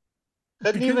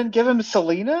 Couldn't even give him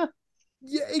Selena?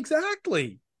 Yeah,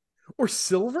 exactly. Or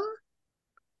Silver?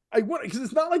 Because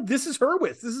it's not like This Is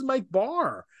Hurwitz. This is Mike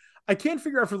Barr. I can't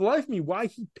figure out for the life of me why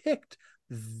he picked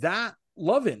that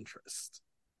love interest.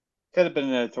 Could have been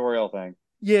an editorial thing.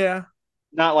 Yeah.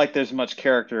 Not like there's much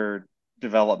character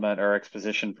development or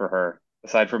exposition for her,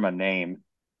 aside from a name.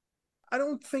 I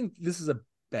don't think this is a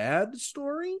bad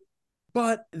story,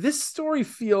 but this story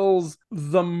feels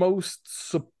the most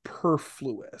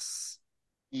superfluous.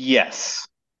 Yes.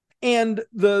 And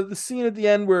the scene at the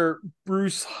end where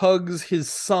Bruce hugs his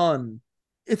son,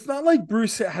 it's not like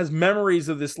Bruce has memories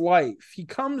of this life. He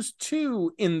comes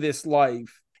to in this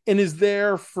life and is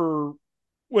there for,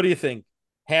 what do you think,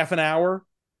 half an hour,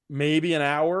 maybe an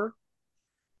hour?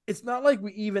 It's not like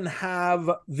we even have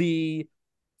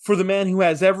For the Man Who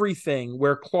Has Everything,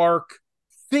 where Clark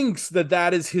thinks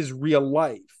that is his real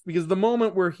life. Because the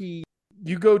moment where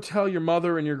you go tell your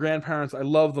mother and your grandparents, I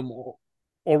love them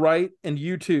all right? And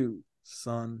you too,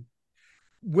 son.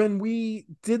 When we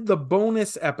did the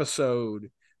bonus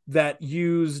episode that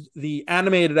used the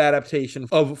animated adaptation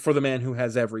of For the Man Who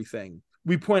Has Everything,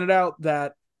 we pointed out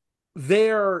that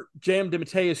J.M.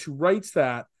 DeMatteis, who writes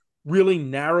that, really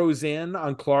narrows in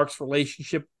on Clark's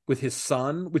relationship with his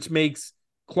son, which makes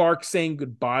Clark saying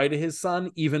goodbye to his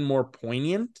son even more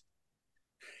poignant.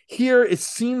 Here, it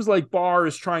seems like Barr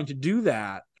is trying to do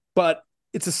that, but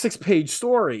it's a 6-page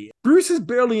story. Bruce has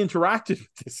barely interacted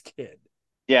with this kid.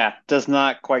 Yeah, does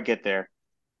not quite get there.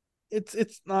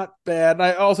 It's not bad. And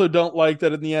I also don't like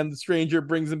that in the end, the stranger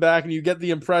brings him back and you get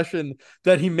the impression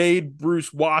that he made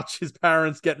Bruce watch his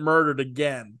parents get murdered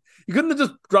again. You couldn't have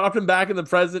just dropped him back in the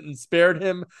present and spared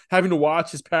him having to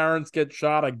watch his parents get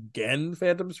shot again,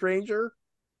 Phantom Stranger?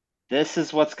 This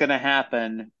is what's going to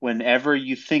happen whenever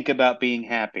you think about being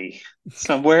happy.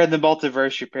 Somewhere in the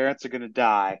multiverse, your parents are going to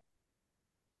die.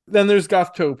 Then there's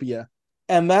Gothtopia.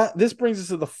 And this brings us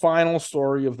to the final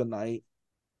story of the night,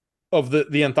 of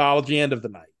the anthology end of the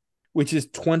night, which is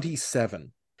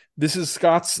 27. This is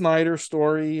Scott Snyder's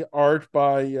story, art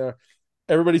by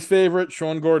everybody's favorite,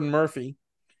 Sean Gordon Murphy.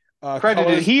 Credited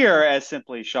colors here as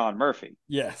simply Sean Murphy.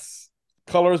 Yes.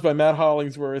 Colors by Matt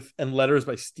Hollingsworth and letters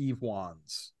by Steve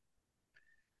Wands.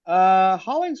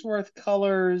 Hollingsworth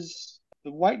colors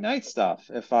the White Knight stuff,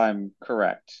 if I'm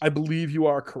correct. I believe you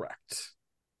are correct.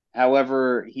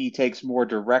 However, he takes more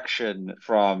direction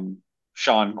from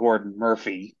Sean Gordon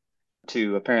Murphy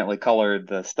to apparently color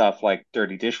the stuff like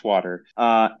Dirty Dishwater.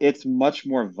 It's much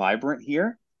more vibrant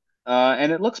here,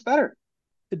 and it looks better.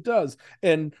 It does.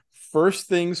 And first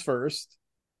things first,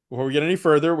 before we get any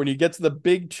further, when you get to the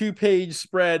big 2-page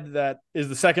spread that is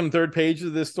the second and third page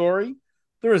of this story,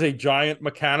 there is a giant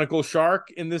mechanical shark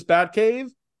in this bat cave.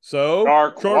 So,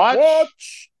 Shark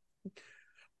Watch.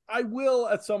 I will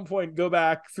at some point go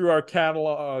back through our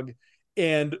catalog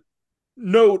and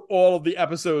note all of the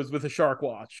episodes with a Shark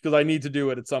Watch, because I need to do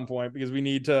it at some point, because we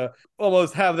need to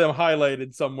almost have them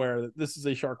highlighted somewhere that this is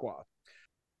a Shark Watch.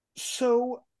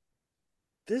 So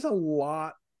there's a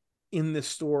lot in this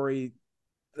story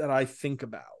that I think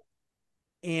about,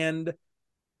 and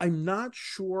I'm not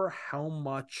sure how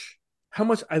much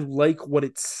I like what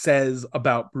it says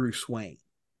about Bruce Wayne.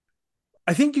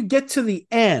 I think you get to the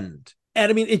end, and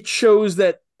I mean, it shows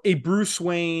that a Bruce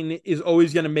Wayne is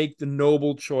always going to make the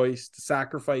noble choice to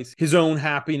sacrifice his own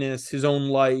happiness, his own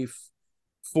life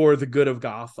for the good of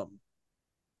Gotham.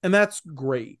 And that's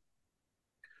great.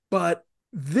 But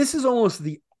this is almost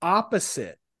the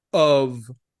opposite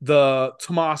of the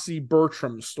Tomasi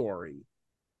Bertram story.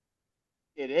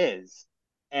 It is.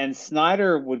 And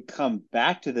Snyder would come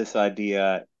back to this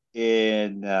idea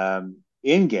in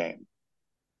In-Game.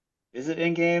 Is it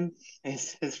In-Game?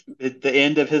 Is the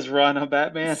end of his run on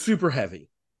Batman? Super heavy.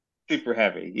 Super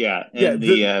heavy, yeah. Yeah, And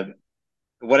the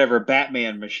whatever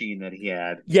Batman machine that he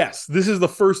had. Yes, this is the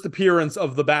first appearance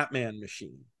of the Batman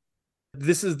machine.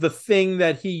 This is the thing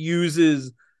that he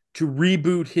uses to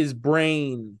reboot his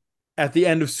brain at the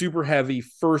end of Super Heavy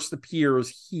first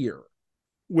appears here,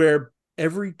 where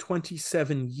every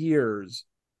 27 years,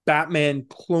 Batman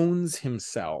clones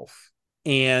himself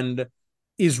and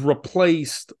is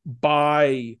replaced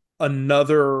by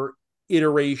another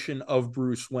iteration of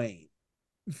Bruce Wayne.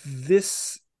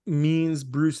 This means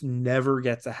Bruce never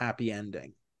gets a happy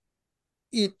ending.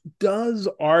 It does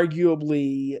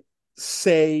arguably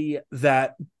say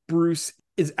that Bruce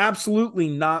is absolutely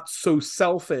not so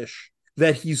selfish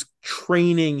that he's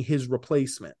training his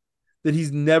replacement, that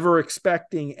he's never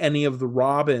expecting any of the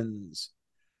Robins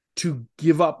to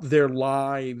give up their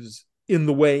lives in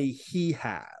the way he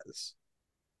has,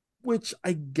 which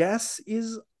I guess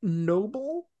is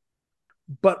noble,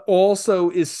 but also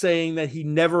is saying that he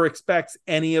never expects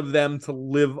any of them to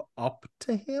live up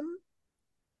to him.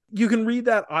 You can read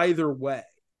that either way,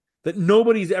 that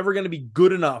nobody's ever going to be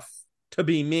good enough to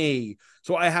be me,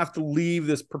 so I have to leave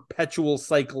this perpetual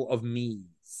cycle of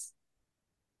me's.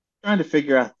 Trying to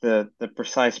figure out the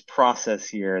precise process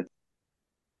here.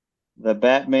 The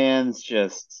Batmans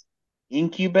just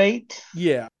incubate?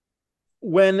 Yeah.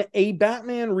 When a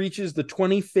Batman reaches the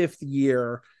 25th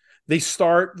year, they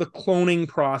start the cloning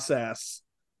process,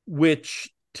 which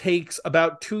takes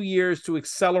about 2 years to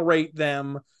accelerate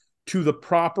them to the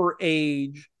proper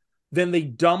age. Then they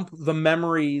dump the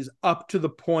memories up to the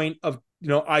point of,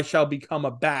 I shall become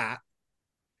a bat.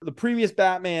 The previous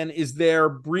Batman is there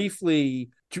briefly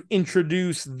to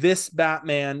introduce this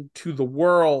Batman to the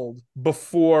world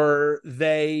before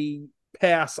they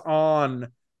pass on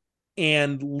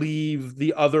and leave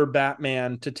the other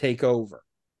Batman to take over.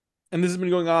 And this has been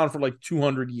going on for like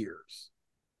 200 years.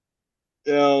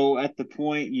 So at the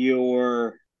point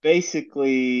you're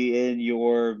basically in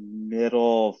your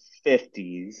middle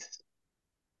 50s,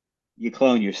 you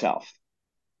clone yourself.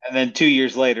 And then 2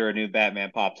 years later, a new Batman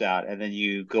pops out, and then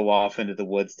you go off into the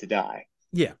woods to die.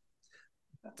 Yeah.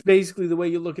 Basically, the way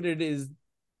you look at it is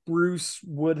Bruce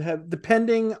would have,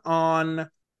 depending on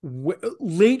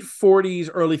late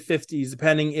 40s, early 50s,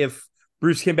 depending if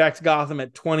Bruce came back to Gotham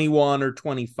at 21 or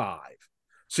 25.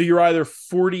 So you're either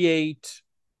 48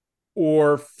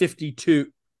 or 52.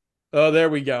 Oh,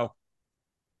 there we go.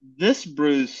 This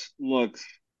Bruce looks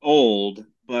old,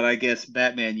 but I guess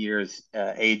Batman years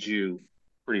age you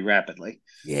pretty rapidly.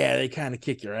 Yeah, they kind of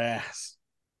kick your ass.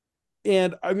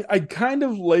 And I mean, I kind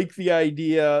of like the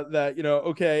idea that,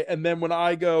 okay, and then when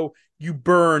I go, you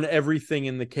burn everything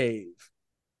in the cave.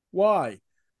 Why?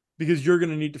 Because you're going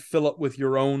to need to fill it with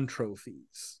your own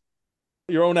trophies,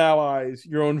 your own allies,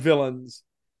 your own villains.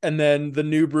 And then the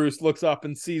new Bruce looks up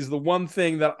and sees the one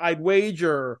thing that I'd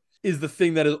wager is the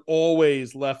thing that is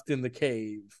always left in the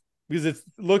cave. Because it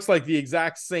looks like the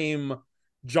exact same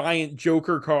giant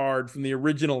Joker card from the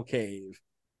original cave.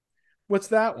 What's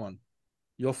that one?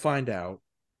 You'll find out.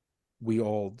 We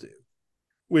all do.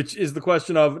 Which is the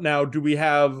question of, now, do we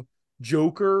have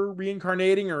Joker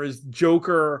reincarnating, or is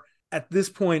Joker at this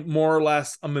point more or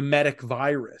less a mimetic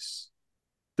virus?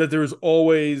 That there's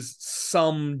always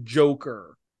some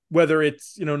Joker, whether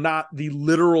it's, not the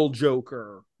literal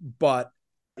Joker, but,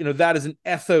 that is an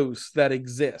ethos that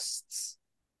exists.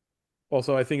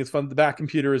 Also, I think it's fun. The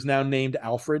Batcomputer is now named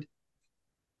Alfred.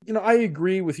 I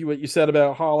agree with you what you said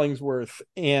about Hollingsworth,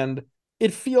 and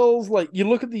it feels like you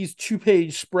look at these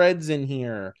 2-page spreads in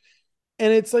here,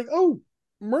 and it's like, oh,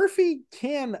 Murphy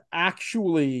can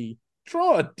actually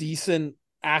draw a decent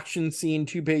action scene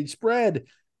 2-page spread.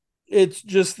 It's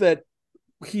just that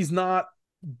he's not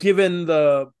given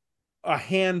a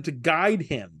hand to guide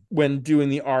him when doing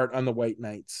the art on the White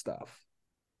Knight stuff.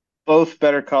 Both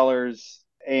better colors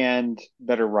and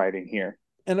better writing here.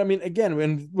 And I mean, again,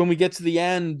 when we get to the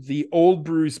end, the old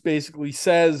Bruce basically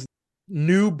says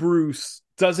new Bruce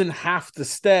doesn't have to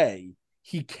stay.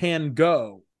 He can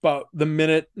go. But the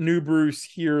minute new Bruce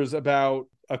hears about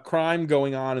a crime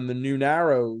going on in the New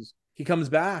Narrows, he comes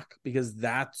back because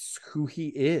that's who he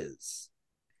is.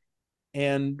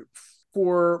 And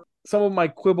for some of my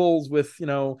quibbles with,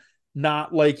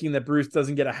 not liking that Bruce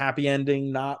doesn't get a happy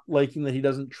ending, not liking that he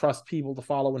doesn't trust people to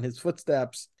follow in his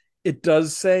footsteps, it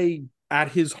does say at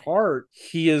his heart,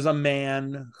 he is a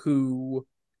man who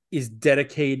is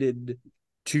dedicated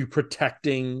to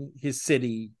protecting his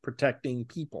city, protecting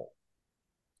people.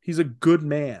 He's a good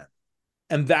man.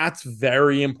 And that's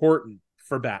very important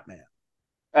for Batman.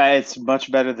 It's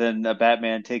much better than a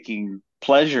Batman taking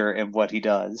pleasure in what he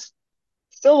does.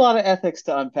 Still a lot of ethics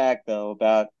to unpack, though,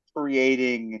 about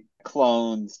creating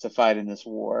clones to fight in this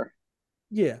war.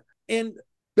 Yeah. And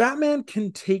Batman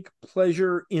can take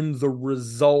pleasure in the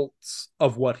results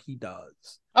of what he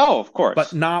does. Oh, of course.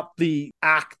 But not the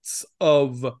acts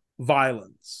of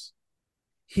violence.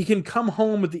 He can come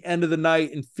home at the end of the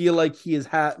night and feel like he has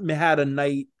had a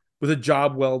night with a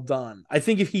job well done. I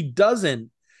think if he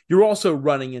doesn't, you're also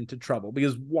running into trouble,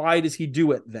 because why does he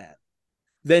do it then?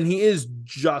 Then he is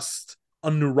just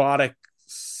a neurotic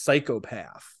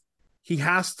psychopath. He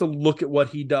has to look at what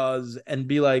he does and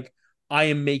be like, I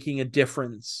am making a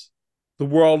difference. The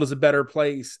world is a better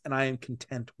place, and I am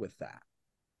content with that.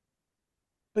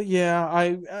 But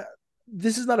yeah,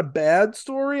 this is not a bad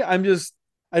story. I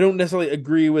don't necessarily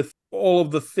agree with all of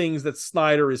the things that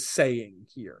Snyder is saying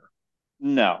here.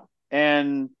 No.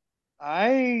 And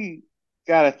I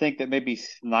got to think that maybe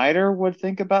Snyder would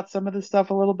think about some of this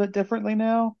stuff a little bit differently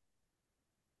now.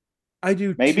 I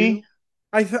do Maybe. too.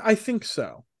 I think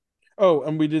so. Oh,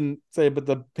 and we didn't say, but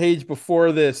the page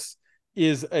before this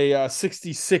is a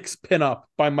 66 pinup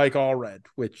by Mike Allred,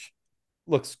 which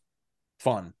looks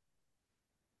fun.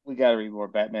 We got to read more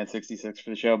Batman 66 for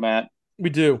the show, Matt. We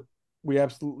do. We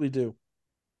absolutely do.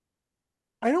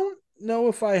 I don't know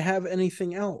if I have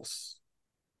anything else.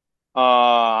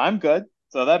 I'm good.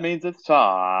 So that means it's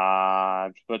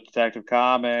time to put Detective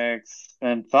Comics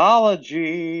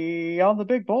Anthology on the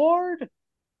big board.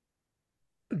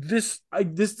 This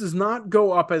does not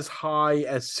go up as high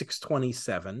as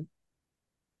 627.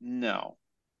 No.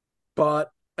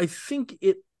 But I think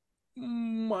it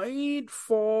might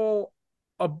fall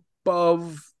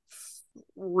above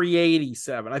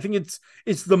 387. I think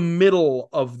it's the middle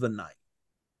of the night.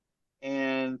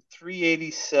 And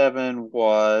 387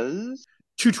 was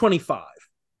 225.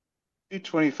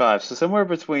 225. So somewhere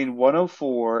between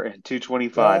 104 and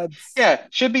 225. Yeah,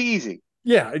 should be easy.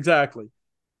 Yeah, exactly.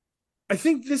 I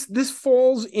think this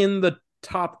falls in the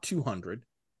top 200.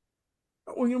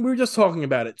 We were just talking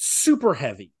about it. Super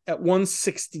Heavy at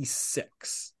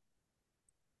 166.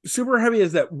 Super Heavy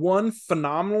is that one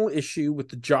phenomenal issue with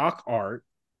the jock art.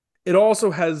 It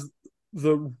also has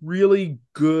the really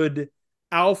good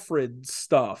Alfred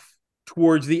stuff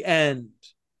towards the end.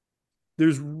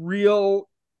 There's real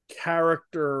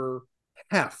character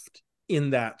heft in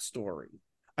that story.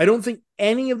 I don't think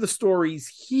any of the stories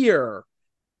here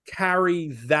carry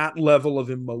that level of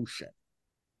emotion.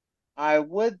 I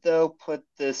would, though, put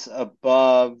this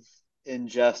above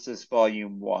Injustice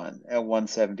Volume 1 at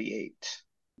 178.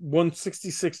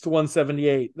 166 to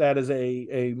 178, that is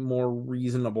a more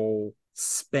reasonable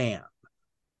span.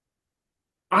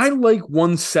 I like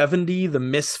 170, The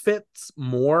Misfits,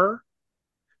 more.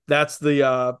 That's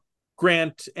the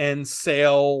Grant and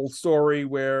Sale story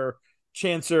where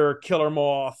Chancer, Killer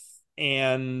Moth,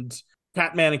 and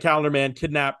Catman and Calendar Man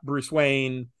kidnap Bruce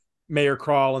Wayne, Mayor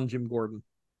Crawl, and Jim Gordon.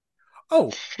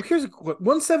 Oh, here's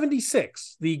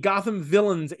 176, the Gotham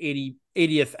Villains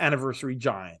 80th Anniversary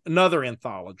Giant, another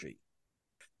anthology.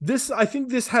 I think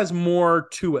this has more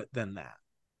to it than that.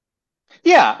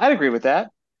 Yeah, I'd agree with that.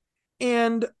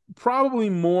 And probably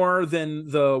more than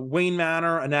the Wayne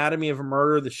Manor Anatomy of a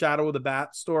Murder, the Shadow of the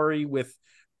Bat story with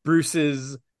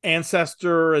Bruce's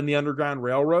ancestor and the Underground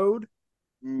Railroad.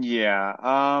 Yeah.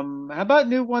 How about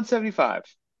New 175?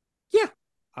 Yeah,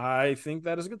 I think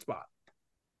that is a good spot.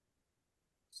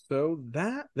 So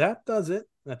that does it.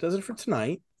 That does it for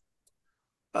tonight.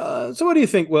 So what do you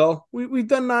think, Will? We've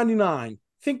done 99.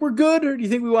 Think we're good, or do you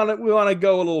think we want to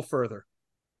go a little further?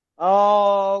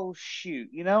 Oh, shoot.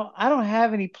 I don't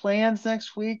have any plans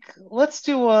next week. Let's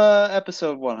do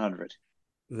episode 100.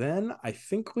 Then I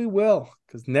think we will,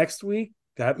 because next week,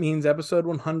 that means episode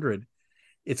 100.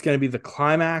 It's going to be the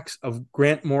climax of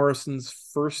Grant Morrison's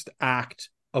first act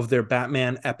of their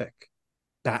Batman epic,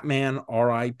 Batman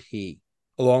R.I.P.,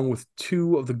 along with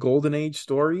 2 of the Golden Age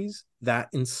stories that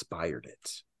inspired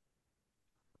it.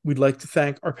 We'd like to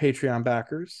thank our Patreon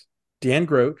backers, Dan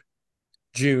Grote,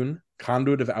 June,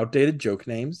 conduit of outdated joke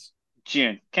names,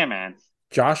 June, come on.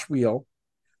 Josh Wheel,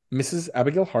 Mrs.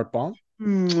 Abigail Hartbaum,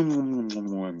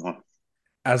 Asimov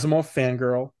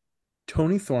Fangirl,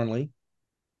 Tony Thornley,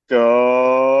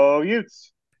 Go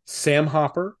Utes. Sam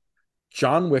Hopper,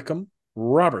 John Wickham,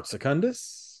 Robert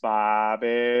Secundus,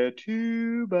 Bobby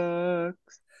 $2.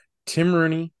 Tim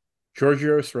Rooney,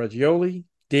 Giorgio Seraggioli,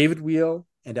 David Wheel,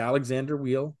 and Alexander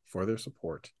Wheel for their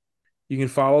support. You can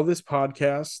follow this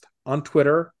podcast on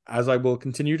Twitter, as I will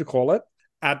continue to call it,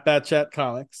 at Batchat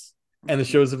Comics. And the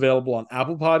show is available on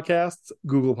Apple Podcasts,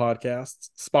 Google Podcasts,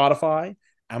 Spotify,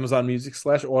 Amazon Music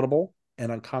 /Audible,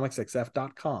 and on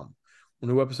comicsxf.com,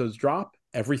 where new episodes drop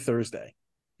every Thursday.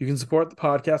 You can support the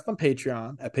podcast on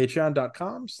Patreon at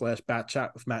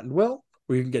patreon.com/batchat with Matt and Will,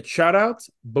 where you can get shout outs,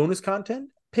 bonus content,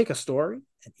 pick a story,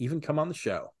 and even come on the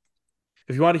show.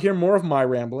 If you want to hear more of my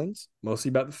ramblings, mostly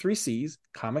about the 3 C's,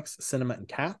 comics, cinema, and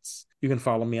cats, you can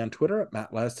follow me on Twitter at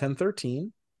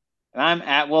MattLaz1013. And I'm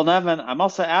at Will Nevin. I'm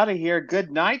also out of here.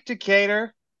 Good night,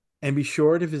 Decatur. And be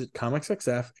sure to visit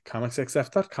ComicsXF at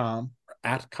comicsxf.com or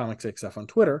at ComicsXF on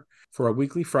Twitter for a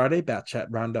weekly Friday Bat Chat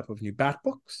roundup of new Bat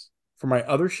books. For my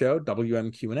other show,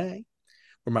 WMQ&A,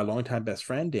 where my longtime best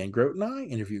friend Dan Grote and I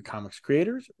interview comics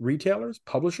creators, retailers,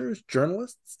 publishers,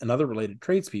 journalists, and other related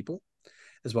tradespeople,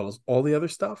 as well as all the other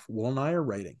stuff Will and I are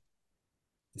writing.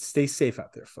 And stay safe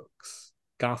out there, folks.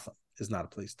 Gotham is not a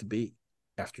place to be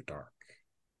after dark.